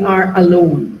like they are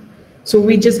alone. So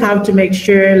we just have to make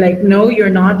sure, like, no, you're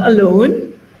not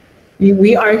alone.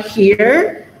 We are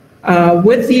here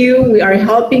with you. We are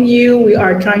helping you. We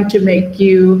are trying to make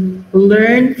you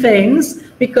learn things,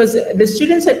 because the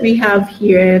students that we have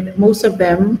here, most of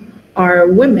them are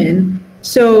women.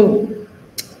 So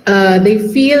they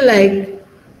feel like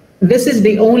this is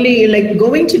the only, like,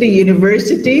 going to the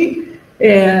university,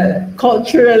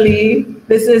 culturally,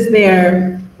 this is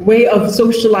their way of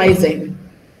socializing.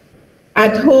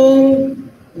 At home,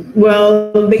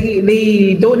 well,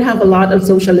 they don't have a lot of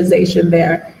socialization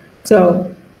there.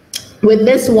 So with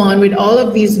this one, with all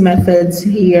of these methods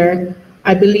here,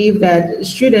 I believe that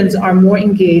students are more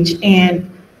engaged, and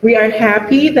we are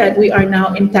happy that we are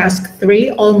now in task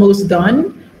 3, almost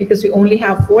done, because we only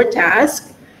have 4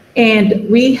 tasks, and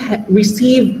we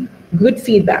receive good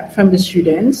feedback from the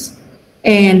students,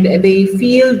 and they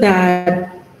feel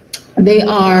that they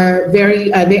are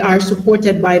they are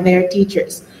supported by their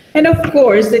teachers. And of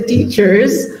course, the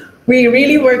teachers, we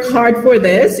really work hard for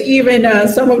this. Even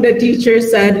some of the teachers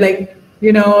said, like,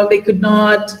 they could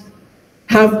not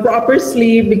have proper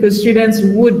sleep because students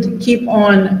would keep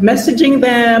on messaging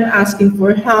them, asking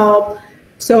for help.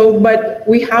 So, but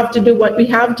we have to do what we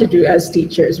have to do as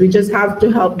teachers. We just have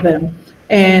to help them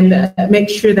and make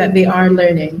sure that they are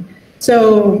learning.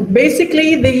 So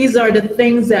basically, these are the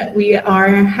things that we are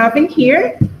having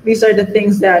here. These are the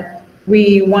things that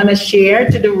we want to share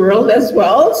to the world as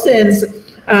well, since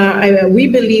we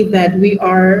believe that we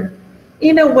are,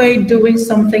 in a way, doing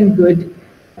something good.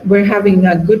 We're having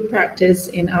a good practice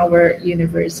in our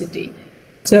university.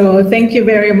 So thank you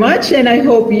very much, and I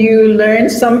hope you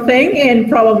learned something, and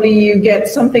probably you get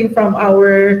something from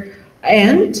our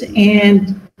end.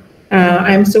 And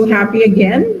I'm so happy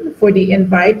again for the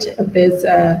invite of this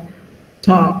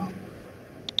talk.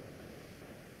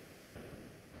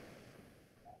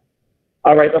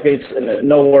 All right, okay,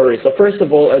 no worries. So first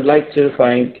of all, I'd like to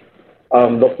thank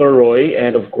Dr. Roy,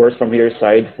 and of course from your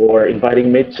side, for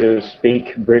inviting me to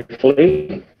speak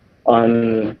briefly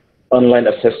on online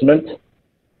assessment.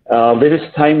 This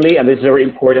is timely and this is very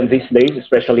important these days,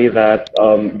 especially that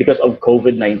because of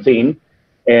COVID-19,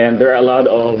 and there are a lot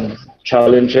of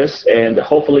challenges, and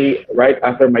hopefully right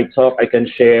after my talk, I can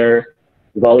share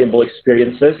valuable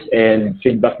experiences and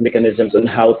feedback mechanisms on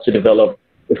how to develop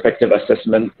effective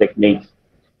assessment techniques.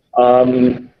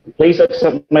 Please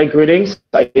accept my greetings.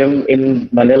 I am in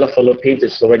Manila, Philippines.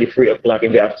 It's already 3 o'clock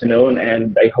in the afternoon,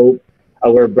 and I hope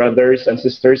our brothers and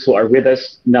sisters who are with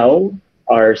us now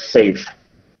are safe.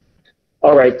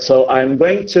 All right, so I'm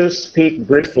going to speak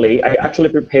briefly. I actually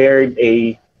prepared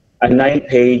a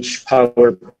 9-page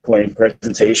PowerPoint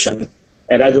presentation,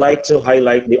 and I'd like to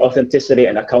highlight the authenticity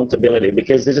and accountability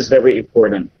because this is very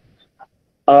important.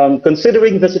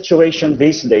 Considering the situation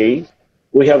these days,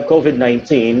 we have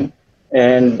COVID-19,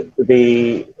 and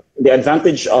the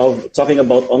advantage of talking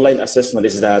about online assessment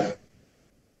is that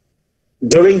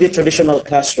during the traditional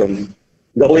classroom,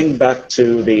 going back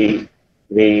to the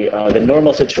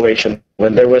normal situation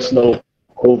when there was no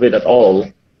COVID at all,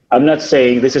 I'm not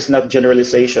saying this is not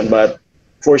generalization, but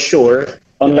for sure,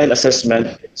 online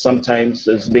assessment sometimes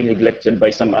is being neglected by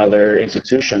some other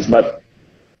institutions. But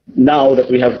now that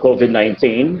we have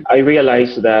COVID-19, I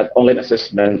realize that online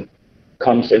assessment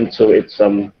comes into its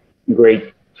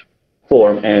great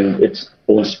form and its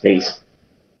own space.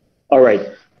 All right,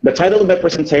 The title of my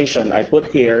presentation I put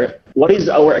here, what is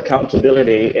our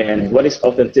accountability and what is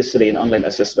authenticity in online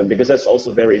assessment? Because that's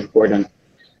also very important.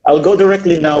 I'll go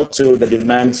directly now to the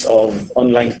demands of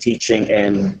online teaching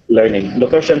and learning.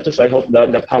 Dr. Shantus, I hope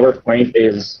that the PowerPoint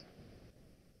is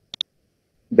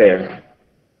there.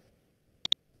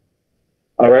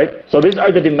 All right, so these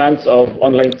are the demands of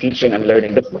online teaching and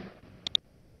learning.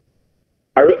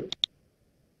 Are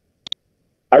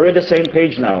we on the same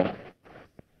page now?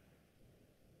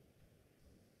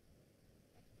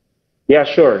 Yeah,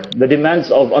 sure. The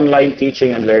demands of online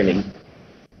teaching and learning.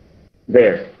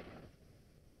 There.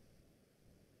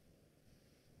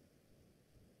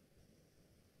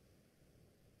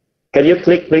 Can you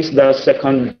click, please, the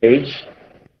second page?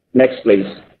 Next, please.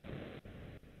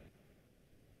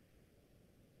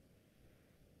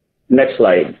 Next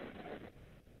slide.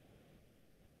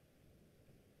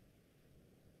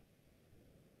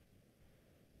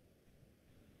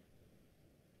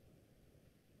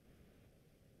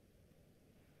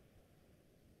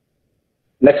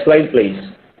 Next slide, please.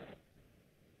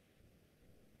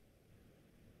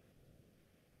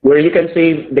 Where you can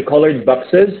see the colored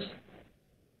boxes.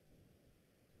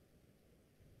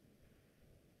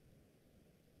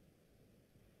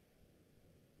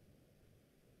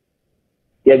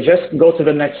 Yeah, just go to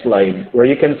the next slide where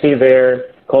you can see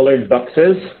their colored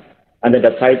boxes and then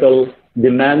the title,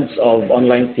 Demands of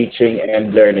Online Teaching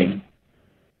and Learning.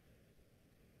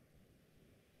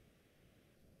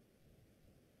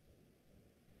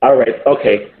 All right,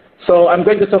 okay. So I'm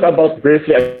going to talk about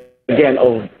briefly again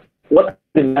of what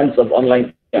demands of online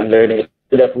teaching and learning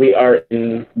so that we are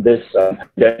in this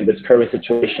current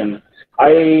situation.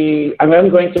 I'm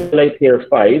going to relate here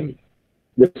 5.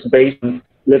 This is based on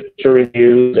literature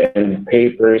reviews and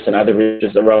papers and other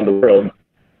research around the world.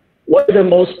 What are the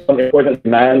most important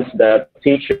demands that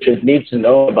teachers should need to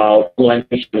know about online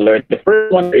teaching and learning? The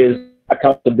first one is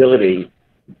accountability.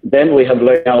 Then we have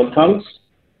learning outcomes,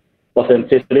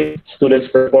 authenticity, students'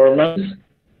 performance,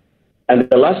 and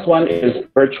the last one is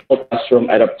virtual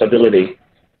classroom adaptability.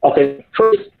 Okay,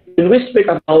 first, when we speak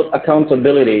about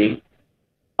accountability,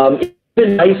 it's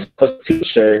nice as a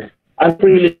teacher, I'm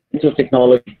really into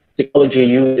technology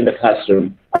used in the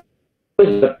classroom.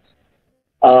 Good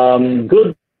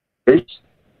teachers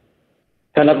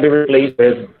cannot be replaced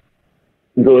with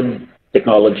good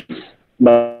technologies,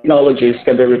 but technologies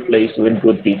can be replaced with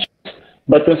good teachers.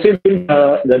 But considering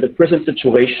the present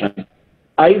situation,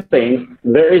 I think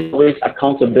there is always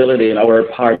accountability in our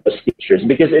part as teachers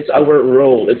because it's our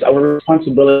role, it's our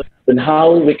responsibility in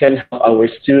how we can help our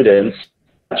students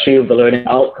achieve the learning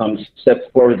outcomes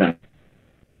set for them.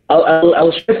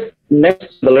 I'll shift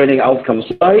next to the learning outcomes.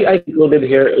 I included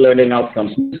here learning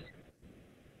outcomes.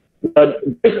 But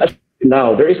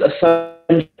there is a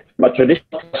change from a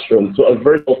traditional classroom to a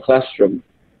virtual classroom.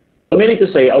 So meaning to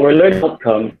say our learning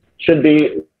outcome should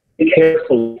be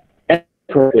carefully and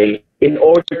correctly in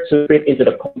order to fit into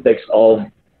the context of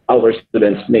our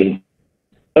students' needs.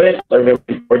 Learning are very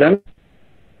important,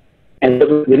 and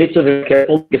we need to be very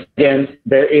careful because again,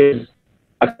 there is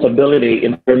accountability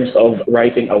in terms of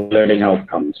writing our learning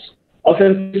outcomes.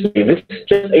 Authenticity, this is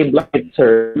just a blanket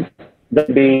term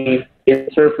that be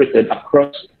interpreted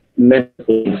across many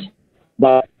things.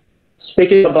 But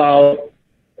speaking about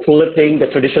flipping the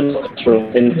traditional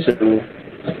classroom into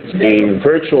a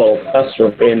virtual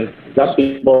classroom and that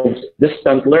involves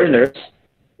distant learners,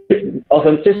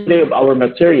 authenticity of our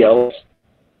materials,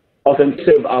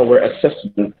 authenticity of our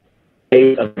assessment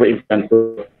plays a very important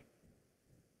role.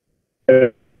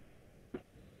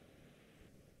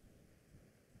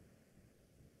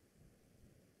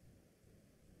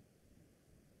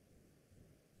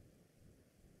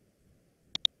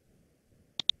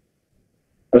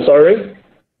 I'm sorry?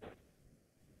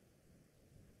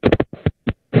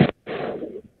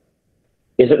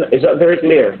 Is that very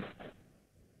clear?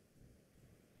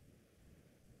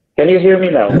 Can you hear me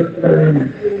now?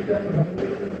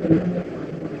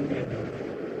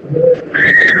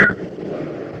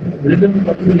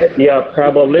 Yeah,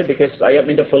 probably because I am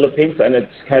in the Philippines and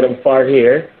it's kind of far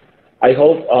here. I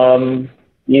hope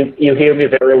you hear me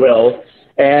very well.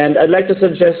 And I'd like to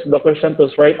suggest, Dr.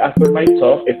 Santos, right after my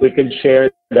talk, if we could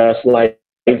share the slides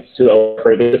to our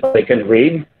participants, they can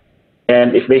read.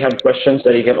 And if they have questions,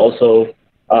 then you can also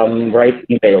write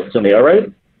email to me, all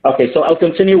right? Okay, so I'll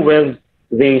continue with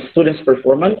the students'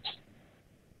 performance.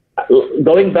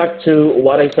 Going back to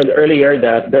what I said earlier,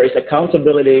 that there is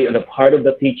accountability on the part of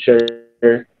the teacher.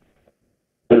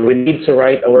 We need to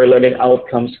write our learning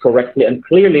outcomes correctly and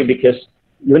clearly because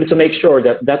we need to make sure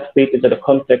that that fits into the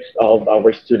context of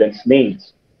our students'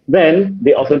 needs. Then,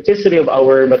 the authenticity of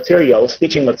our materials,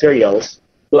 teaching materials,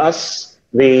 plus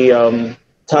the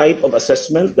type of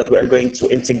assessment that we are going to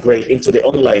integrate into the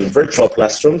online virtual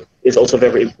classroom is also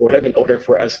very important in order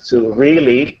for us to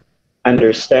really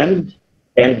understand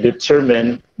and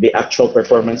determine the actual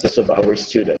performances of our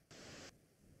students.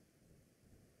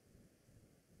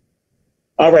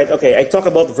 All right, okay, I talk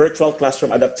about virtual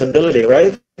classroom adaptability,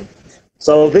 right?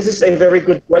 So this is a very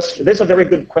good question. This is a very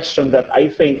good question that I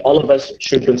think all of us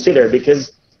should consider,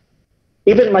 because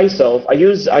even myself,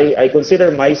 I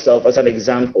consider myself as an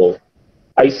example.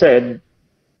 I said,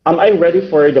 am I ready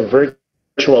for the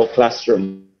virtual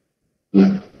classroom?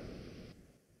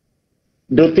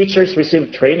 Do teachers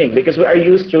receive training? Because we are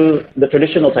used to the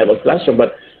traditional type of classroom,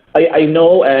 but I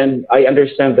know and I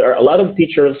understand there are a lot of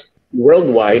teachers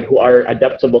worldwide who are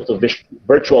adaptable to this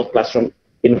virtual classroom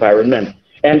environment.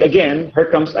 And again, here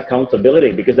comes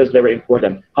accountability, because that's very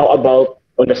important. How about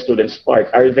on the students' part?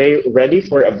 Are they ready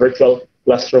for a virtual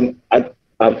classroom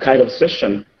kind of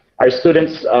session? Are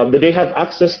students, do they have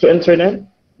access to internet?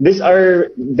 These are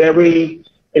very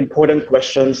important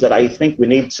questions that I think we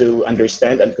need to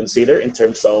understand and consider in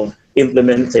terms of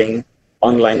implementing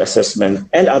online assessment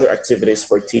and other activities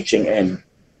for teaching and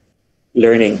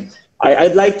learning.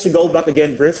 I'd like to go back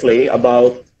again briefly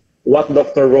about what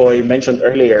Dr. Roy mentioned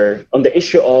earlier on the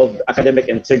issue of academic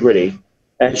integrity.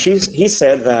 And he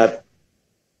said that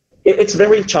it's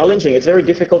very challenging, it's very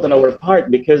difficult on our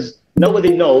part, because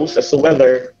nobody knows as to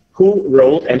whether who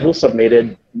wrote and who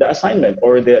submitted the assignment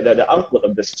or the output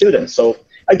of the student. So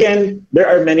again, there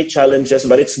are many challenges,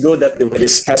 but it's good that we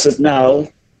discuss it now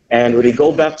and we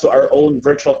go back to our own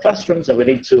virtual classrooms, and we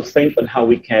need to think on how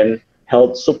we can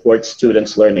help support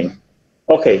students' learning.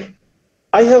 Okay,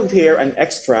 I have here an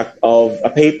extract of a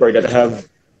paper that I have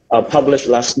published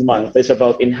last month. It's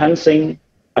about enhancing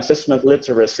assessment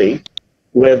literacy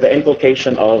with the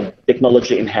inculcation of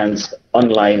technology-enhanced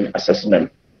online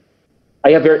assessment.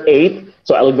 I have here 8,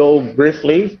 so I'll go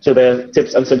briefly to the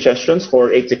tips and suggestions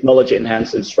for a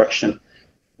technology-enhanced instruction.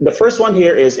 The first one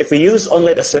here is, if we use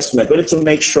online assessment, we need to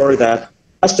make sure that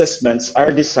assessments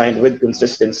are designed with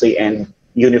consistency and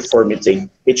uniformity.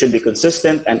 It should be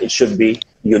consistent and it should be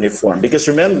uniform. Because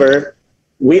remember,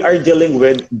 we are dealing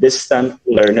with distant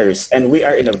learners and we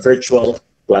are in a virtual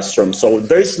classroom. So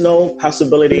there's no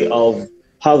possibility of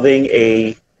having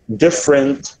a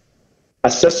different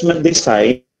assessment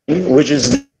design which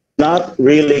is not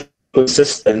really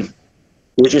consistent,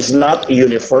 which is not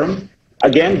uniform.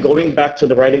 Again, going back to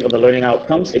the writing of the learning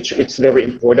outcomes, it's very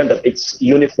important that it's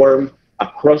uniform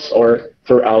across or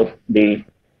throughout the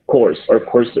course or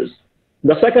courses.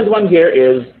 The second one here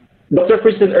is, Dr.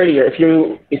 Kristen earlier, if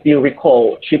you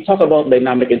recall, she talked about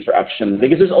dynamic interaction,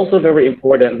 because it's also very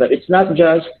important that it's not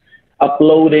just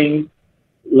uploading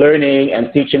learning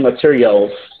and teaching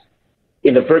materials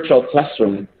in the virtual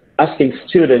classroom, asking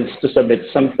students to submit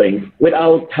something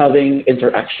without having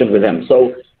interaction with them.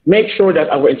 So make sure that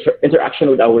our interaction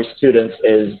with our students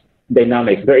is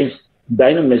dynamic. There is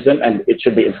dynamism and it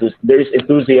should be, there is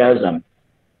enthusiasm.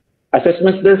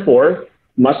 Assessments, therefore,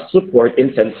 must support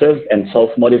intensive and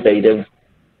self-motivated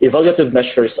evaluative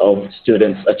measures of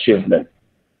students' achievement.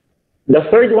 The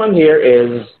third one here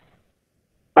is,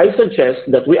 I suggest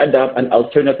that we adopt an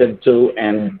alternative to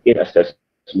and in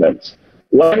assessments.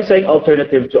 Why I'm saying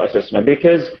alternative to assessment?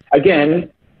 Because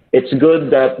again, it's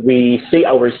good that we see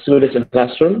our students in the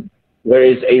classroom. There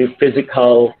is a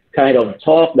physical kind of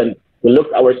talk, then we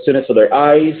look our students with their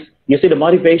eyes. You see the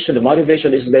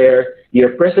motivation is there. Your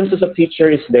presence as a teacher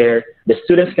is there. The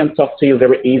students can talk to you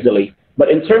very easily. But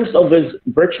in terms of this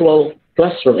virtual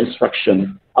classroom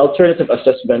instruction, alternative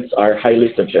assessments are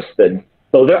highly suggested.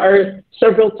 So there are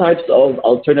several types of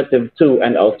alternative to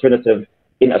and alternative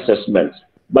in assessments.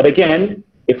 But again,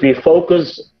 if we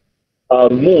focus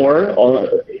more on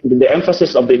the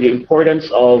emphasis of the importance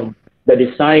of the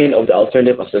design of the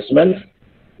alternative assessment,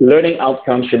 learning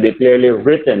outcomes should be clearly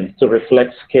written to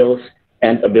reflect skills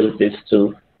and abilities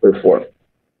to perform.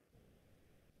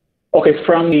 Okay,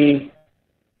 on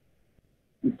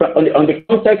the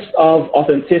context of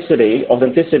authenticity,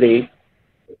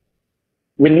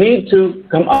 we need to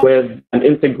come up with and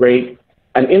integrate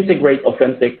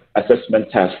authentic assessment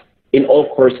tests in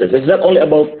all courses. It's not only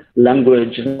about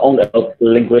language, it's not only about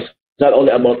linguistics, it's not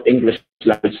only about English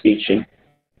language teaching.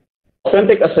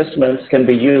 Authentic assessments can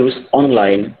be used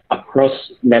online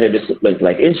across many disciplines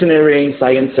like engineering,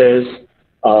 sciences,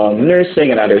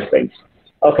 nursing, and other things.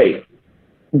 Okay,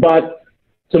 but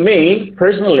to me,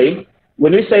 personally,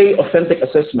 when we say authentic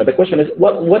assessment, the question is,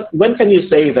 when can you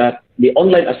say that the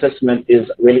online assessment is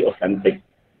really authentic?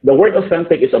 The word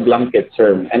authentic is a blanket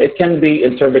term, and it can be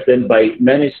interpreted by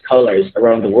many scholars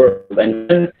around the world. And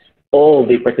when all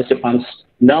the participants,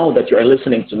 now that you are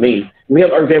listening to me, we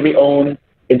have our very own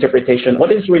interpretation.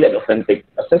 What is really an authentic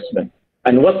assessment?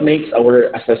 And what makes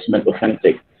our assessment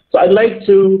authentic? So I'd like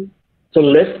to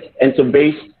list and to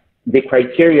base the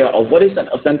criteria of what is an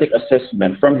authentic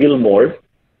assessment from Gilmore.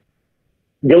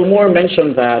 Gilmore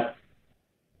mentioned that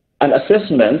an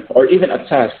assessment or even a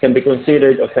task can be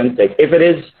considered authentic if it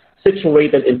is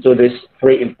situated into these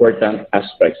three important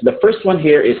aspects. The first one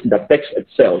here is the text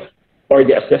itself or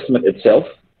the assessment itself.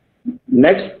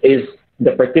 Next is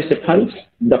the participants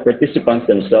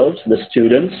themselves, the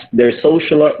students, their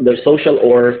social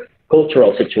or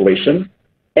cultural situation,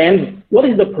 and what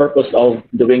is the purpose of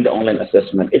doing the online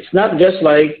assessment. It's not just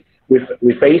like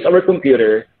we face our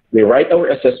computer, we write our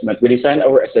assessment, we design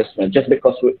our assessment just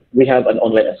because we have an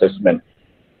online assessment.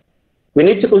 We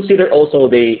need to consider also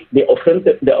the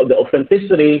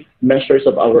authenticity measures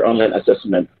of our online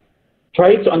assessment.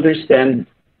 Try to understand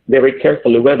very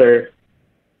carefully whether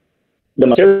the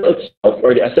material itself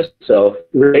or the assessment itself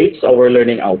relates our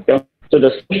learning outcome to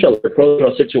the social or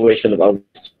cultural situation of our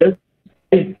students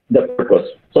and the purpose.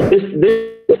 So this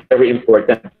is very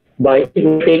important. By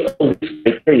integrating all these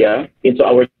criteria into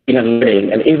our teaching and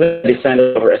learning and even design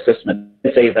our assessment,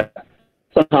 and say that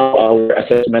somehow our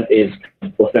assessment is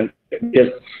authentic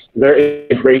because there is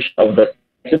integration of the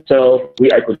text itself.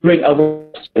 We are considering our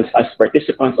students as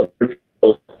participants of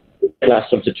virtual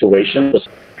classroom situations.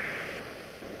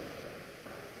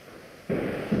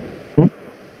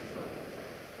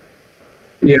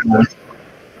 Yeah.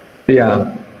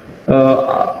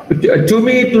 To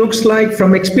me, it looks like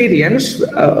from experience,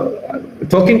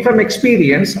 talking from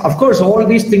experience, of course, all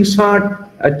these things are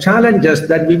challenges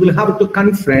that we will have to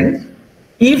confront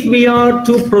if we are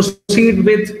to proceed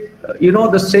with,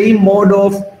 the same mode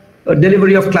of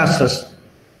delivery of classes.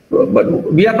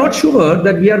 But we are not sure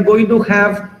that we are going to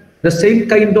have the same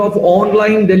kind of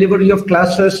online delivery of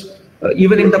classes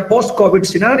even in the post-COVID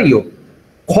scenario.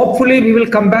 Hopefully, we will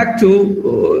come back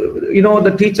to,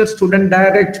 the teacher-student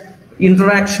direct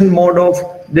interaction mode of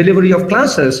delivery of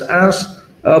classes, as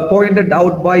pointed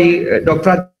out by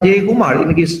Dr. Ajay Kumar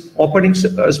in his opening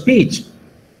speech.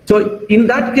 So, in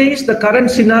that case, the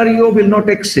current scenario will not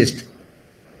exist.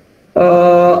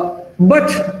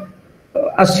 But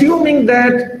assuming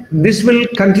that this will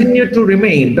continue to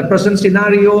remain, the present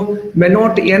scenario may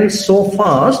not end so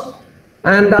fast,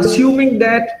 and assuming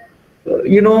that,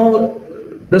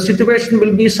 the situation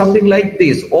will be something like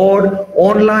this, or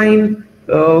online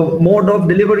mode of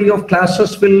delivery of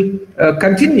classes will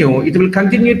continue. It will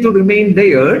continue to remain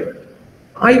there.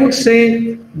 I would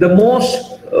say the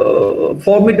most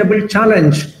formidable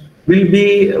challenge will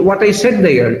be what I said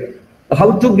there,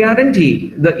 how to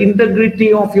guarantee the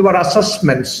integrity of your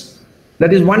assessments.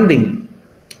 That is one thing.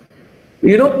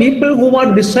 People who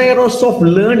are desirous of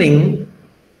learning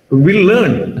will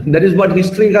learn. That is what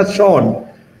history has shown.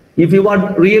 If you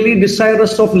are really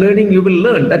desirous of learning, you will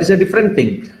learn. That is a different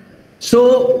thing.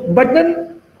 So, but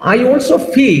then I also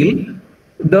feel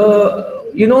the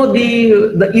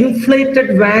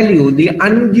inflated value, the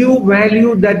undue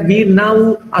value that we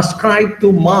now ascribe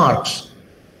to marks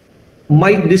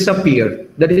might disappear.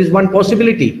 That is one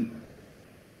possibility.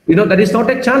 That is not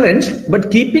a challenge,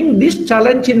 but keeping this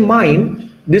challenge in mind,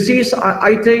 this is,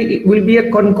 I think, will be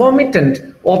a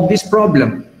concomitant of this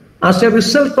problem. As a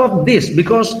result of this,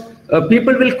 because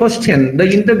people will question the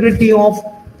integrity of,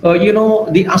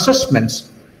 the assessments,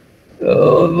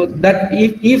 that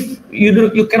if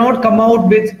you cannot come out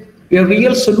with a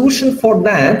real solution for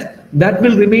that, that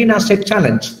will remain as a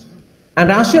challenge.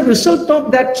 And as a result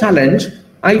of that challenge,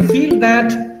 I feel that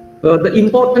the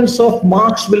importance of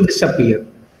marks will disappear.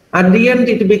 At the end,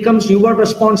 it becomes your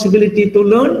responsibility to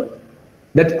learn.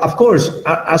 That, of course,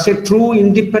 as a true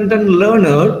independent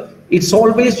learner, it's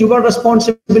always your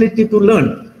responsibility to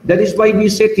learn. That is why we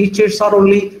say teachers are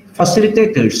only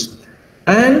facilitators.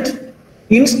 And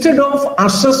instead of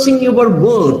assessing your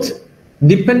worth,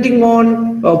 depending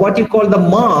on what you call the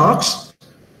marks,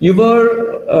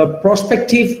 your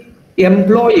prospective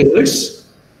employers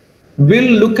will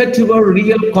look at your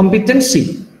real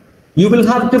competency. You will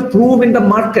have to prove in the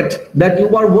market that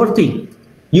you are worthy.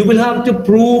 You will have to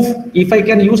prove, if I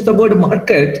can use the word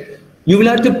market, you will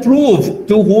have to prove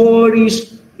to whoever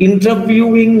is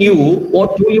interviewing you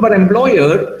or to your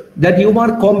employer that you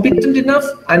are competent enough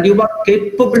and you are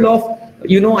capable of,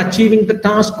 achieving the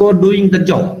task or doing the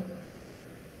job.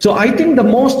 So I think the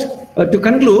most, to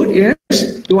conclude,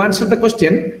 yes, to answer the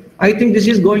question, I think this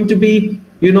is going to be,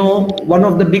 one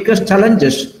of the biggest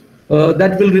challenges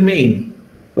that will remain,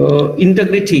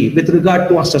 integrity with regard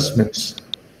to assessments.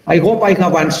 I hope I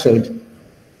have answered.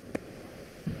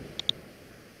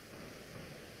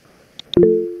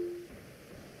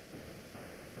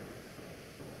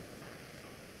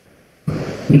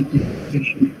 This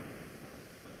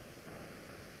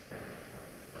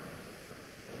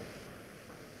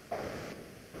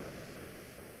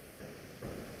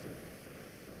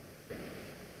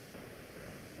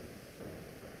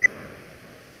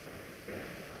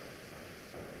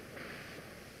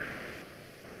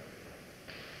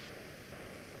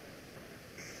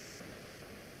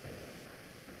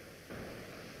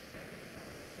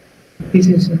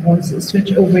wants to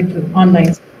switch over to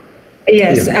online.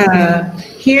 Yes,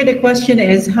 here the question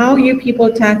is how you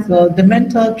people tackle the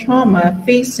mental trauma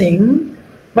facing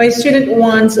by student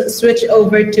once switch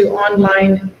over to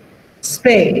online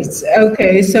space.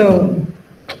 Okay, so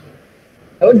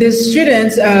the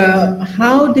students,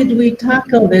 how did we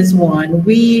tackle this one?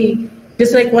 We,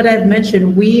 just like what I've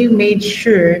mentioned, we made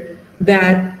sure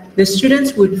that the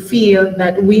students would feel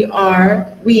that we,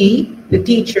 the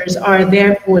teachers, are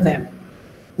there for them.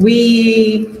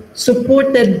 We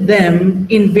supported them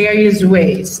in various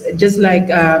ways, just like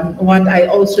what I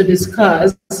also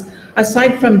discussed.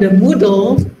 Aside from the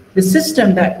Moodle, the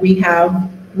system that we have,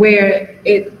 where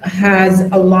it has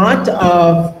a lot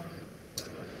of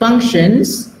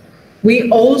functions,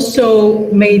 we also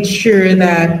made sure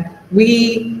that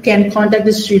we can contact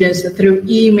the students through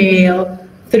email,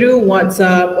 through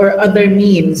WhatsApp, or other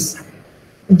means,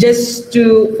 just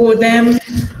for them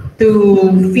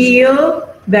to feel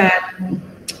that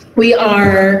we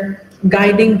are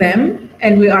guiding them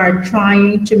and we are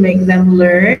trying to make them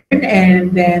learn,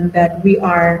 and then that we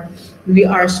are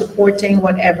supporting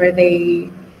whatever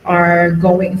they are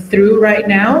going through right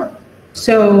now.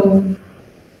 So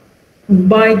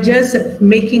by just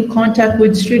making contact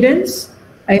with students,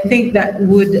 I think that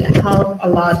would help a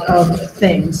lot of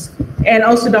things. And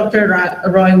also Dr.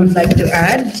 Roy would like to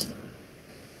add.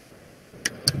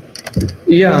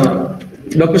 Yeah.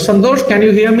 Dr. Santosh, can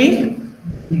you hear me?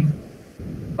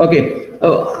 Okay.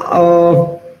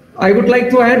 I would like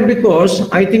to add, because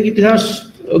I think it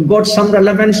has got some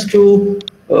relevance to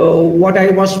what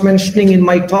I was mentioning in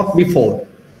my talk before.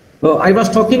 I was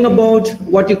talking about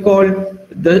what you call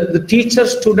the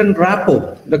teacher-student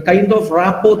rapport, the kind of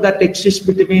rapport that exists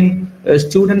between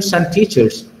students and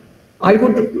teachers.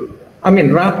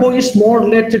 Rapport is more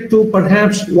related to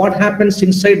perhaps what happens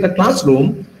inside the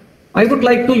classroom. I would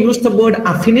like to use the word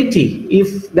affinity,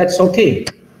 if that's okay.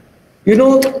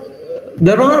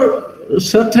 There are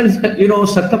certain,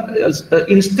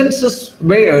 instances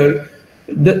where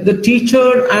the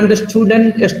teacher and the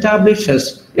student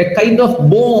establishes a kind of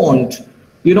bond,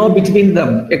 between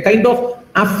them, a kind of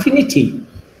affinity.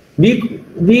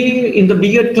 We in the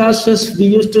BEd classes, we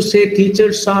used to say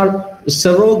teachers are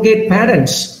surrogate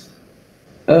parents,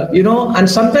 and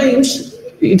sometimes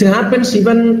it happens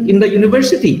even in the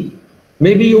university.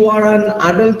 Maybe you are an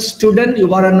adult student,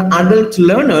 you are an adult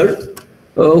learner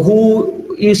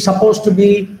who is supposed to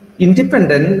be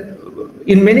independent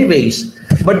in many ways.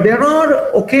 But there are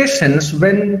occasions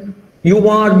when you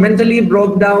are mentally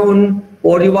broke down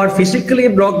or you are physically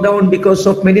broke down because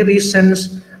of many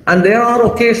reasons. And there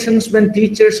are occasions when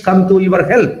teachers come to your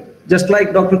help, just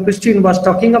like Dr. Christine was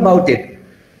talking about it.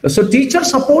 So teacher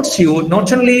supports you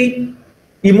not only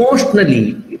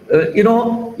emotionally,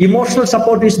 emotional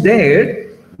support is there,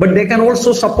 but they can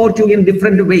also support you in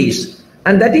different ways.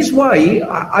 And that is why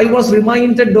I was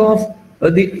reminded of,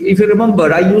 if you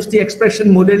remember, I used the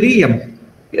expression modelium.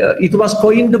 It was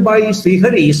coined by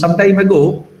Srihari some time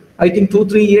ago. I think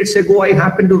 2-3 years ago, I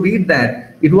happened to read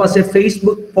that. It was a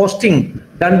Facebook posting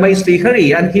done by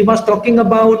Srihari, and he was talking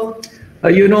about,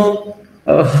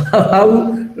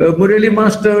 how Murali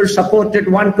Master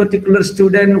supported one particular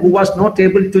student who was not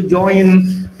able to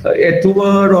join a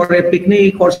tour or a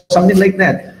picnic or something like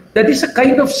that. That is a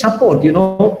kind of support,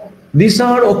 These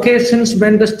are occasions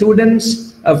when the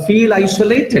students feel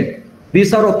isolated.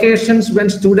 These are occasions when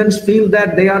students feel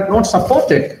that they are not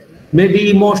supported, maybe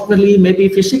emotionally, maybe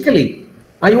physically.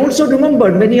 I also remember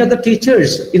many other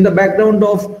teachers in the background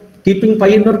of keeping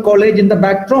Payyanur College in the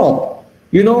backdrop.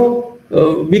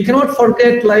 We cannot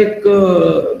forget like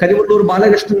Karivallur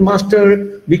Balakrishnan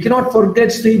Master, we cannot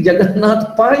forget Sri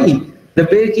Jagannath Pai, the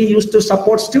way he used to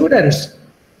support students.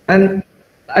 And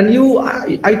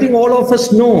I think all of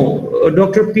us know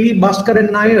Dr. P.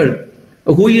 Bhaskaran Nair,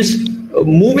 who is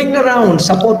moving around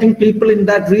supporting people in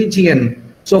that region.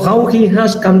 So how he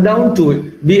has come down to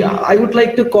it. I would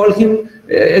like to call him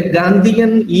a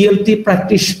Gandhian ELT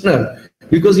practitioner,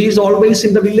 because he is always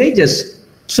in the villages.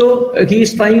 So he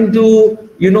is trying to,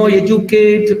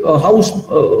 educate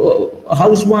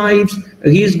housewives.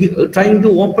 He is trying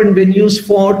to open venues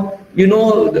for,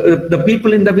 the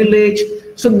people in the village.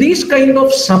 So this kind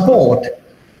of support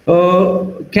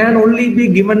can only be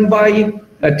given by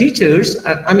teachers.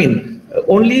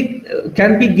 only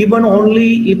can be given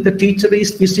only if the teacher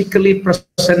is physically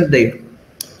present there.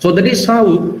 So that is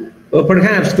how,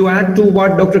 perhaps to add to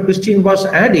what Dr. Christine was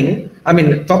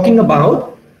talking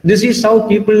about, this is how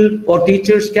people or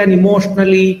teachers can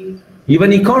emotionally,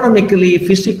 even economically,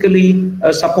 physically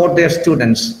support their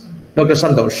students. Dr.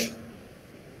 Santosh.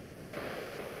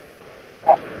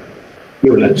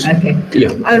 Okay.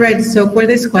 Yeah. All right. So for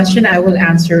this question, I will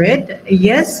answer it.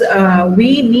 Yes,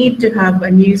 we need to have a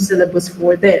new syllabus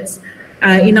for this.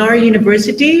 In our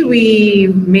university, we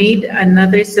made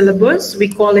another syllabus. We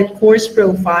call it course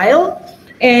profile.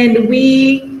 And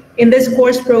in this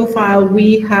course profile,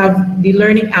 we have the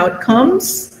learning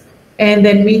outcomes, and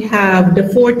then we have the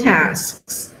 4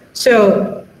 tasks.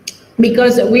 So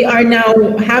because we are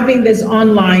now having this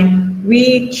online,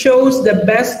 we chose the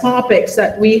best topics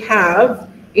that we have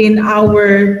in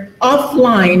our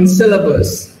offline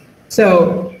syllabus.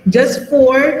 So just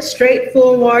 4,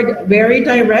 straightforward, very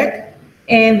direct.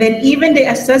 And then even the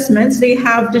assessments, they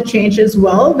have to change as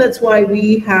well. That's why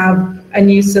we have a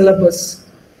new syllabus.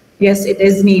 Yes, it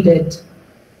is needed.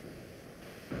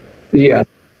 Yeah.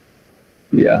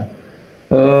 Yeah.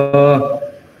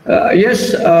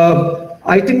 Yes.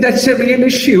 I think that's a real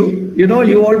issue. You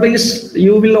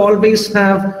will always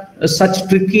have such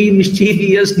tricky,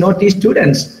 mischievous, naughty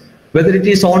students. Whether it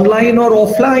is online or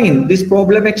offline, this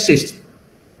problem exists.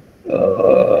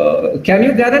 Can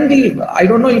you guarantee? I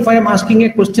don't know if I am asking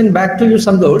a question back to you,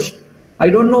 Santosh. I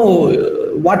don't know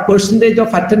what percentage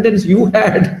of attendance you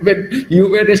had when you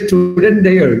were a student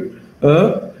there.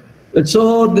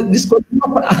 So this question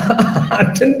of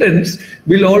attendance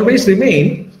will always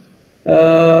remain.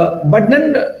 But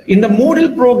then in the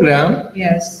Moodle program,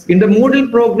 yes, in the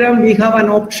Moodle program, we have an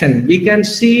option. We can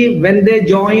see when they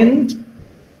joined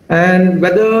and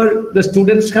whether the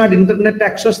students had internet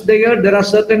access there. There are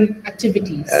certain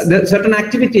activities,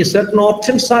 certain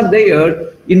options are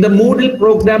there in the Moodle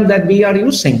program that we are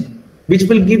using, which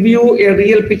will give you a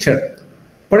real picture.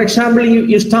 For example,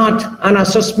 you start an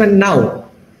assessment now.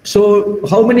 So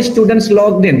how many students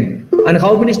logged in and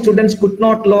how many students could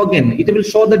not log in? It will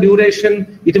show the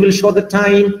duration, it will show the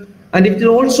time, and it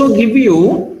will also give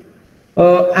you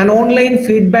an online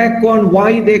feedback on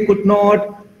why they could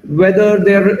not, whether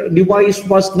their device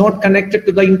was not connected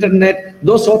to the internet.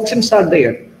 Those options are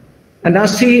there. And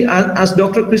as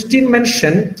Dr. Christine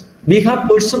mentioned, we have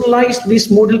personalized this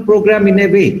Moodle program in a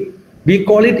way. We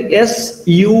call it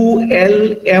SULMS.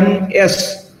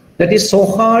 That is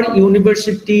Sohar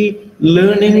University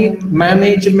Learning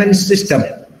Management System.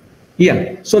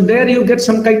 Yeah, so there you get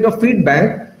some kind of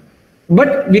feedback,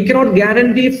 but we cannot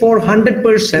guarantee for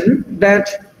 100% that,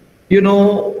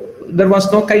 there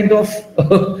was no kind of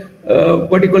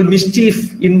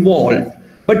mischief involved.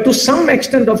 But to some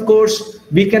extent, of course,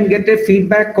 we can get a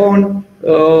feedback on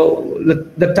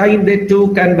the time they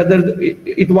took and whether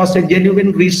it was a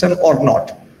genuine reason or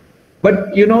not.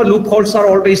 But, loopholes are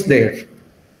always there.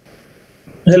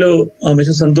 Hello,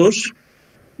 Mr. Santosh.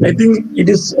 I think it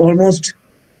is almost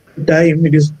time.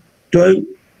 It is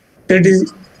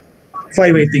 12:35,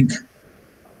 I think.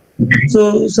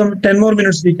 So some 10 more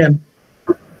minutes we can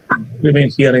remain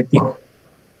here, I think.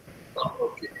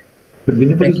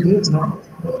 Thank you.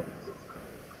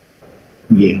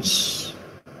 Yes.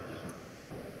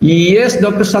 Yes,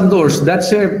 Dr. Santosh,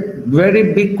 that's a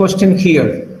very big question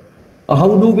here.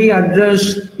 How do we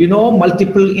address,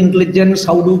 multiple intelligence?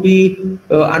 How do we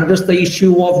address the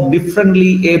issue of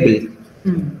differently able?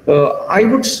 I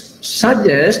would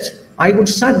suggest, I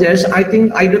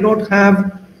think I do not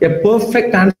have a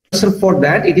perfect answer for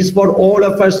that. It is for all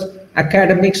of us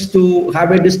academics to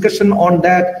have a discussion on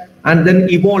that and then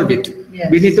evolve it. Yes.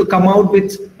 We need to come out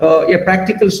with a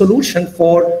practical solution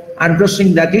for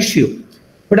addressing that issue.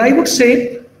 But I would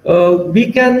say,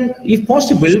 we can, if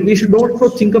possible, we should also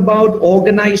think about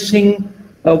organizing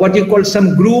what you call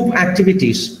some group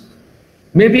activities.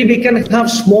 Maybe we can have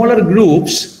smaller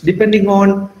groups depending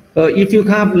on if you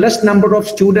have less number of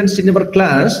students in your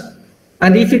class,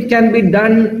 and if it can be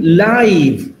done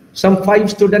live, some 5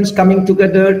 students coming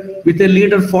together with a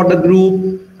leader for the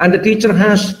group, and the teacher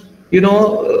has,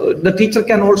 the teacher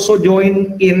can also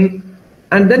join in,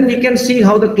 and then we can see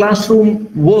how the classroom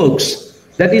works.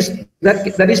 That is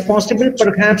possible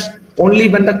perhaps only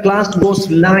when the class goes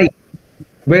live,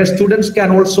 where students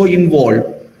can also involve.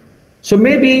 So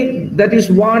maybe that is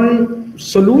one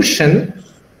solution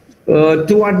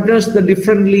to address the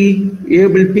differently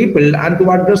able people and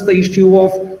to address the issue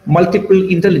of multiple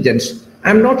intelligence.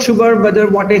 I'm not sure whether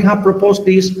what I have proposed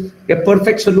is a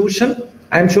perfect solution.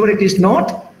 I'm sure it is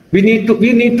not. We need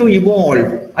to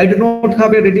evolve. I do not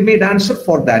have a ready-made answer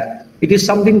for that. It is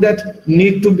something that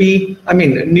need to be,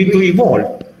 need to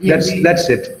evolve. That's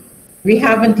it. We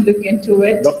haven't looked into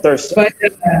it. Doctors. But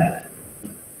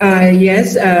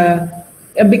yes,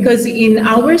 because in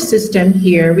our system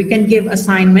here, we can give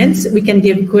assignments, we can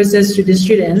give quizzes to the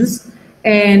students.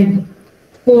 And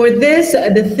for this,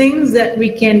 the things that we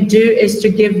can do is to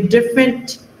give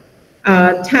different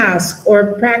tasks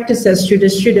or practices to the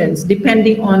students,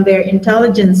 depending on their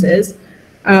intelligences.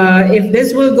 If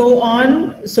this will go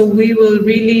on, so we will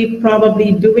really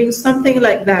probably doing something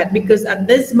like that, because at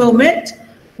this moment,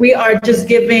 we are just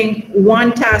giving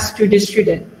one task to the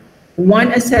student,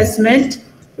 one assessment,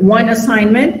 one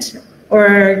assignment,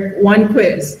 or one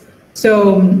quiz.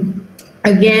 So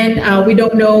again, we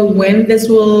don't know when this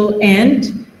will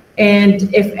end, and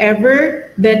if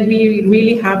ever, then we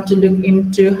really have to look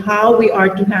into how we are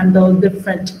to handle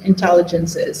different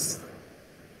intelligences.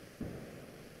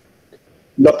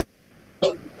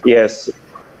 Yes.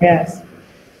 Yes.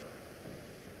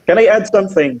 Can I add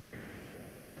something?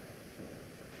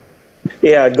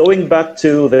 Yeah, going back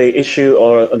to the issue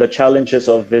or the challenges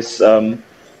of this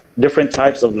different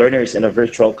types of learners in a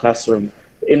virtual classroom.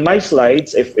 In my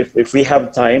slides, if we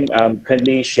have time,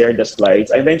 kindly share the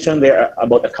slides. I mentioned there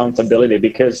about accountability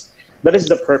because that is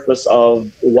the purpose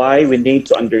of why we need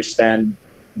to understand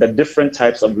the different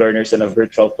types of learners in a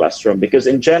virtual classroom. Because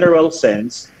in general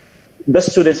sense, the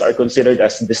students are considered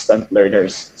as distant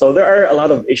learners. So there are a lot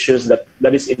of issues that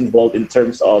are involved in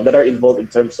terms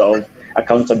of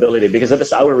accountability, because that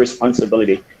is our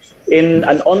responsibility. In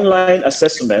an online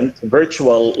assessment,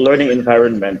 virtual learning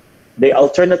environment, the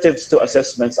alternatives to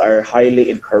assessments are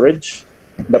highly encouraged.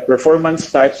 The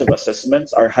performance types of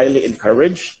assessments are highly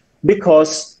encouraged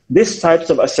because these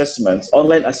types of assessments,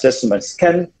 online assessments,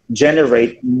 can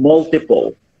generate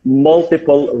multiple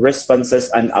responses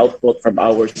and output from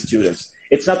our students.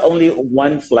 It's not only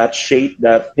one flat sheet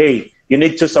that, hey, you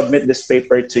need to submit this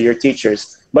paper to your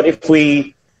teachers. But if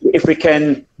we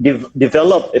can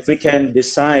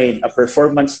design a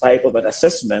performance type of an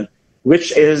assessment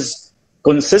which is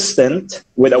consistent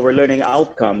with our learning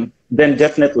outcome, then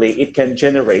definitely it can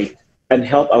generate and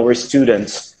help our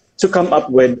students to come up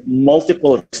with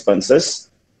multiple responses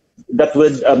that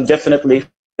would definitely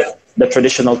fit the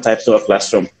traditional types of a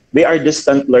classroom. They are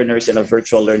distant learners in a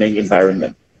virtual learning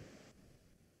environment.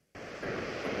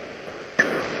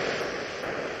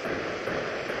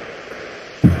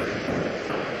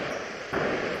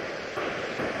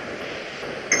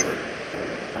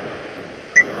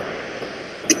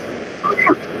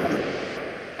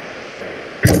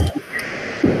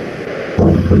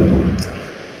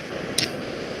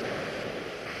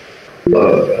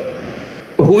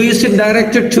 Who is it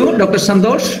directed to, Dr.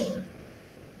 Santosh?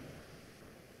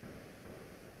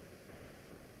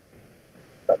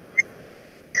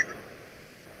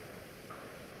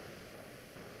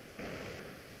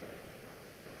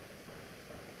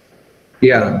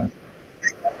 Yeah.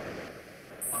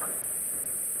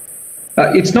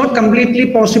 It's not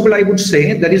completely possible, I would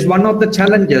say. That is one of the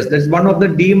challenges. That is one of the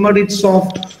demerits of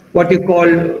what you call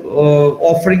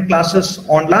offering classes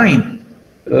online.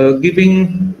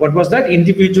 Giving, what was that,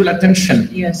 individual attention.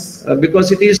 Yes.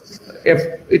 Because it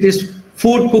is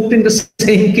food cooked in the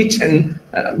same kitchen,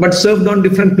 but served on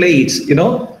different plates,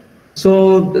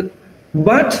 So,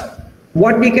 but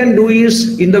what we can do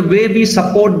is, in the way we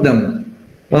support them,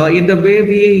 in the way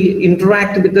we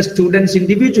interact with the students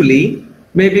individually,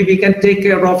 maybe we can take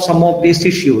care of some of these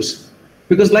issues.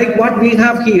 Because like what we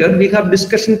have here, we have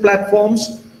discussion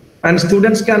platforms, and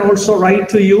students can also write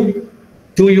to you,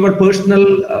 to your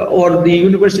personal or the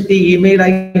university email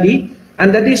ID,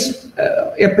 and that is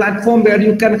a platform where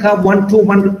you can have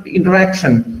one-to-one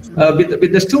interaction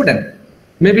with the student.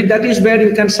 Maybe that is where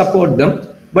you can support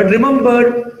them. But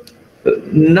remember,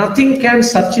 nothing can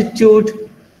substitute,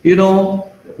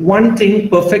 one thing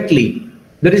perfectly.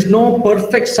 There is no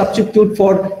perfect substitute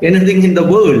for anything in the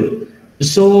world.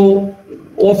 So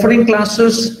offering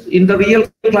classes in the real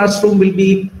classroom will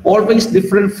be always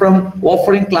different from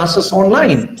offering classes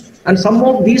online. And some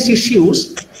of these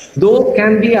issues, though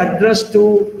can be addressed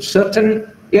to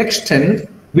certain extent,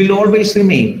 will always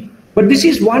remain. But this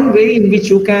is one way in which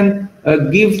you can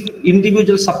give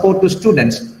individual support to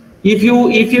students. If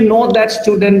you know that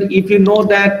student, if you know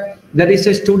that there is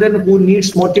a student who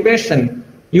needs motivation,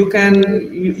 you can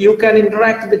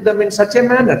interact with them in such a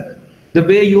manner. The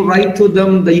way you write to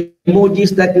them, the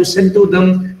emojis that you send to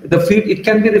them, it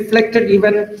can be reflected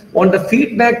even on the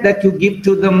feedback that you give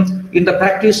to them in the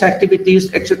practice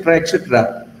activities, etc.,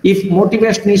 etc. If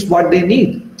motivation is what they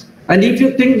need. And if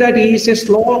you think that he is a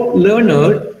slow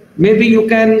learner, maybe you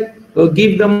can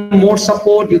give them more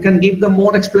support, you can give them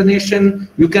more explanation,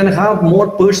 you can have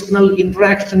more personal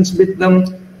interactions with them.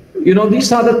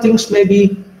 These are the things,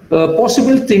 maybe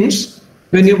possible things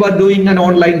when you are doing an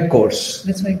online course.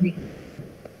 That's why we.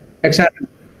 Exactly.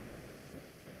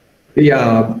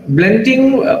 Yeah,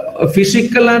 blending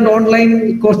physical and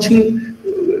online coaching,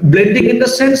 blending in the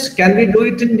sense, can we do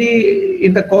it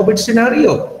in the COVID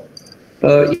scenario?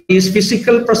 Is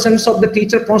physical presence of the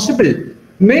teacher possible?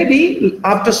 Maybe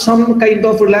after some kind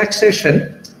of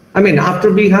relaxation,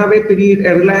 after we have a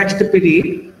relaxed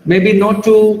period, maybe not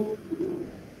to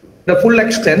the full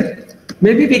extent,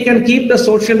 maybe we can keep the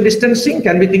social distancing.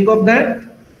 Can we think of that?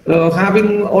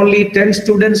 Having only 10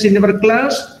 students in our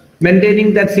class,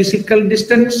 maintaining that physical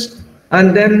distance,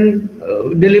 and then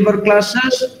deliver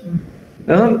classes.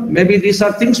 Maybe these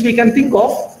are things we can think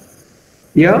of.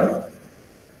 Yeah.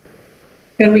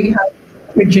 Can we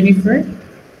have Jennifer?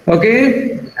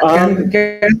 Okay.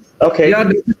 Okay.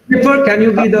 Yeah, Jennifer, can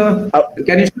you be the?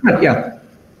 Can you start? Yeah.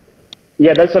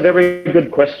 Yeah, that's a very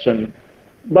good question.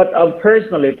 But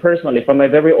personally, from my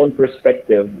very own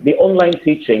perspective, the online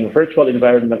teaching virtual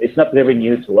environment is not very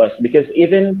new to us, because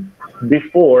even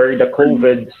before the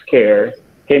COVID scare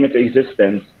came into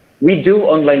existence, we do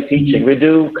online teaching. We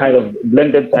do kind of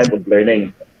blended type of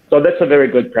learning. So that's a very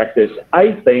good practice.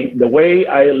 I think the way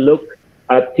I look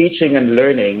at teaching and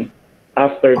learning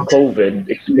after COVID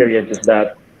experience is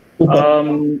that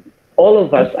all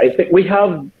of us, I think we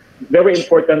have very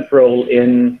important role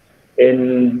in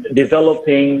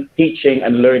developing teaching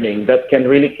and learning that can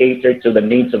really cater to the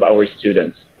needs of our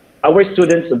students. Our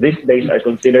students these days are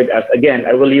considered as, again,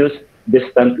 I will use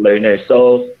distant learners.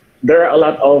 So there are a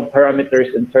lot of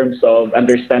parameters in terms of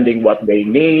understanding what they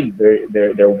need,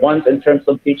 their wants in terms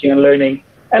of teaching and learning,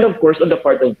 and of course on the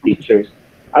part of teachers.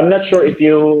 I'm not sure if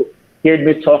you heard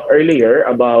me talk earlier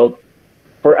about,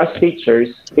 for us teachers,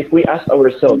 if we ask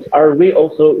ourselves, are we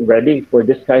also ready for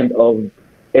this kind of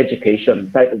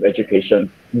type of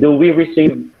education? Do we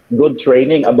receive good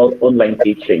training about online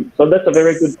teaching? So that's a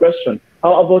very good question.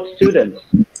 How about students?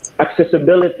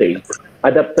 Accessibility,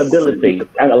 adaptability,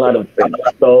 and a lot of things.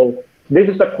 So this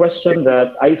is a question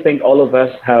that I think all of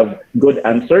us have good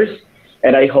answers.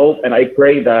 And I hope and I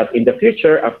pray that in the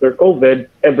future, after COVID,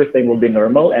 everything will be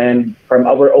normal. And from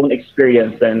our own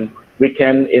experience, then we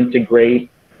can integrate,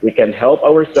 we can help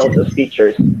ourselves as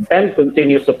teachers and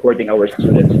continue supporting our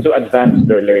students to advance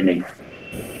their learning.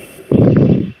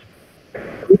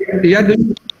 Yeah.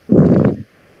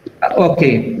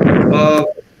 Okay.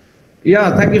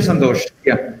 Yeah, thank you, Santosh.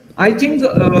 Yeah. I think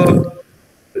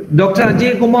Dr.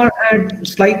 Ajay Kumar had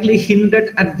slightly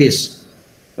hinted at this.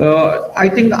 I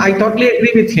think I totally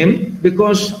agree with him,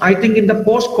 because I think in the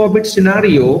post-COVID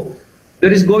scenario,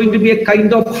 there is going to be a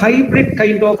kind of hybrid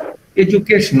kind of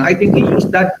education. I think he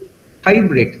used that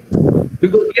hybrid,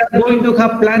 because we are going to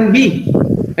have plan B.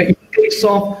 In case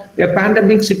of a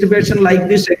pandemic situation like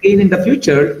this again in the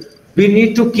future, we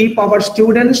need to keep our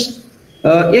students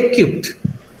equipped.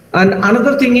 And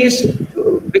another thing is,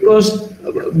 because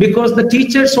the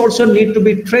teachers also need to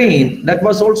be trained, that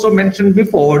was also mentioned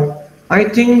before. I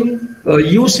think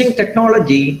using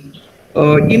technology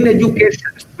in education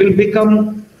will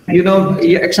become,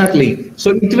 exactly.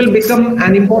 So it will become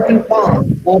an important part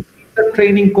of the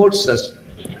training courses,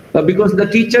 because the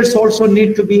teachers also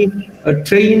need to be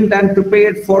trained and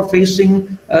prepared for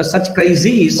facing such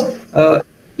crises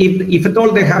if at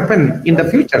all they happen in the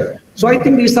future. So I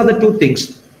think these are the two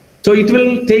things. So it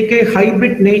will take a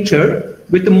hybrid nature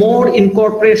with more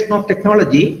incorporation of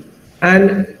technology,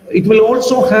 and it will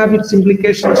also have its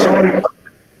implications on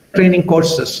training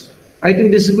courses. I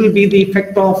think this will be the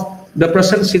effect of the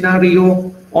present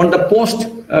scenario on the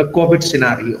post-COVID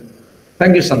scenario.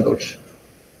 Thank you, Santosh.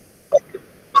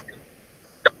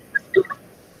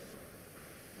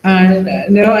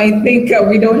 No, I think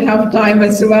we don't have time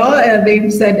as well.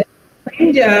 They've said,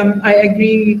 I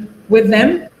agree with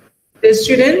them. The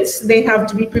students, they have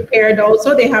to be prepared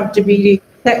also. They have to be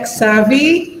tech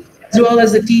savvy, as well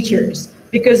as the teachers.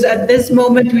 Because at this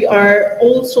moment, we are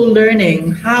also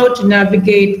learning how to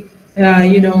navigate,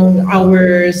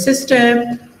 our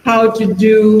system, how to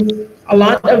do a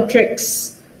lot of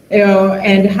tricks,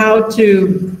 and how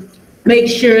to make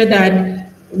sure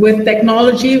that with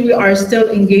technology, we are still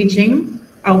engaging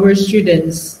our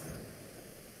students.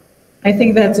 I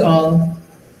think that's all.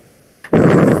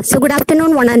 So good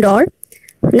afternoon, one and all.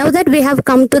 Now that we have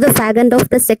come to the fag end of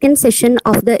the second session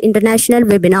of the international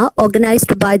webinar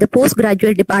organized by the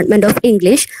Postgraduate Department of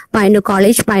English, Payyanur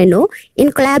College, Payyanur,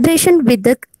 in collaboration with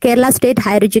the Kerala State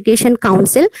Higher Education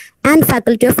Council and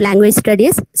Faculty of Language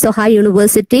Studies, Sohar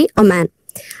University, Oman.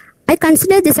 I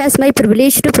consider this as my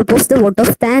privilege to propose the vote of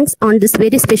thanks on this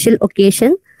very special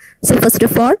occasion. So first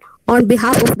of all, on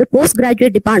behalf of the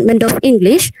Postgraduate Department of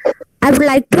English, I would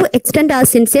like to extend our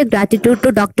sincere gratitude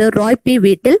to Dr. Roy P.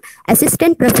 Veettil,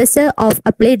 Assistant Professor of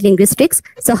Applied Linguistics,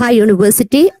 Sohar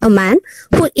University, Oman,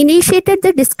 who initiated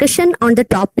the discussion on the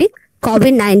topic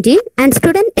COVID-19 and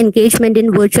student engagement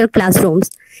in virtual classrooms.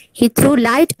 He threw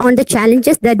light on the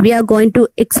challenges that we are going to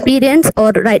experience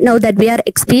or right now that we are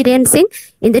experiencing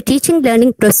in the teaching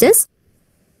learning process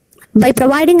by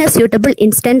providing us suitable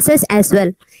instances as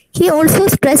well. He also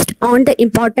stressed on the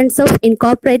importance of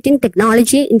incorporating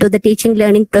technology into the teaching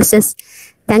learning process.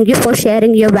 Thank you for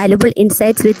sharing your valuable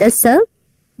insights with us, sir.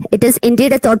 It is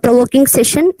indeed a thought-provoking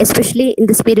session, especially in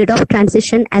this period of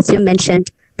transition, as you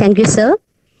mentioned. Thank you, sir.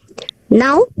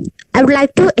 Now, I would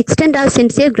like to extend our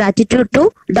sincere gratitude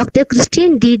to Dr.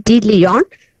 Christine D. Leon,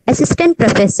 Assistant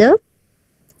Professor,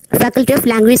 Faculty of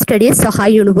Language Studies,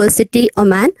 Sohar University,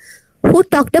 Oman, who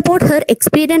talked about her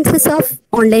experiences of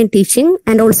online teaching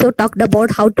and also talked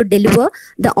about how to deliver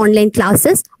the online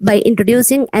classes by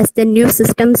introducing as the new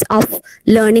systems of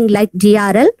learning like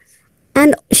DRL.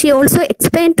 And she also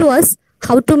explained to us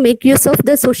how to make use of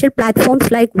the social platforms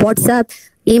like WhatsApp,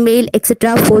 email,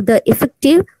 etc. for the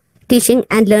effective teaching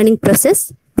and learning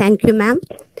process. Thank you, ma'am.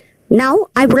 Now,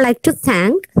 I would like to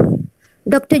thank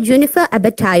Dr. Junifer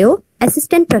Abatayo,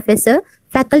 Assistant Professor,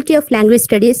 Faculty of Language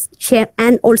Studies,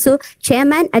 and also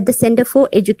Chairman at the Center for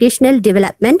Educational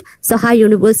Development, Sohar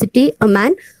University,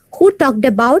 Oman, who talked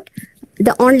about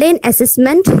the online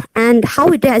assessment and how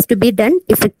it has to be done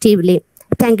effectively.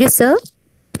 Thank you, sir.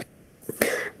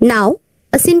 Now,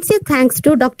 a sincere thanks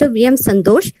to Dr. V.M.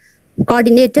 Santosh,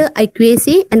 Coordinator,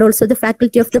 IQAC, and also the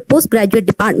Faculty of the Postgraduate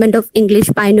Department of English,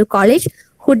 Payyanur College,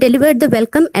 who delivered the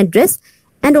welcome address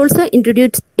and also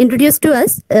introduced to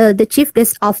us the chief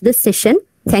guest of this session.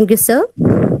 Thank you, sir.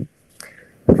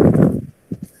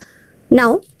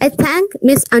 Now, I thank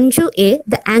Ms. Anju A.,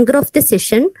 the anchor of the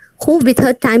session, who with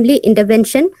her timely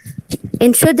intervention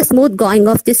ensured the smooth going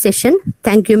of this session.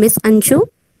 Thank you, Ms. Anju.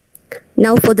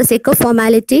 Now, for the sake of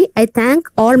formality, I thank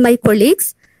all my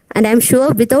colleagues, and I'm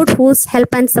sure without whose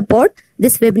help and support,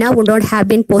 this webinar would not have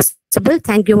been possible.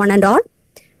 Thank you, one and all.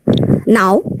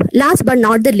 Now, last but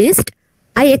not the least,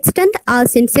 I extend our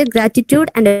sincere gratitude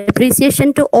and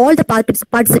appreciation to all the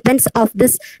participants of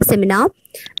this seminar,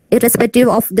 irrespective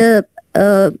of the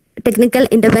technical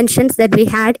interventions that we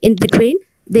had in between.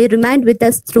 They remained with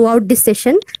us throughout this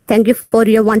session. Thank you for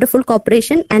your wonderful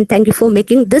cooperation and thank you for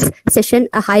making this session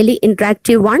a highly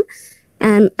interactive one.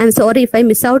 I'm sorry if I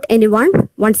miss out anyone.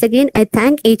 Once again, I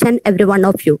thank each and every one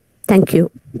of you. Thank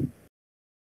you.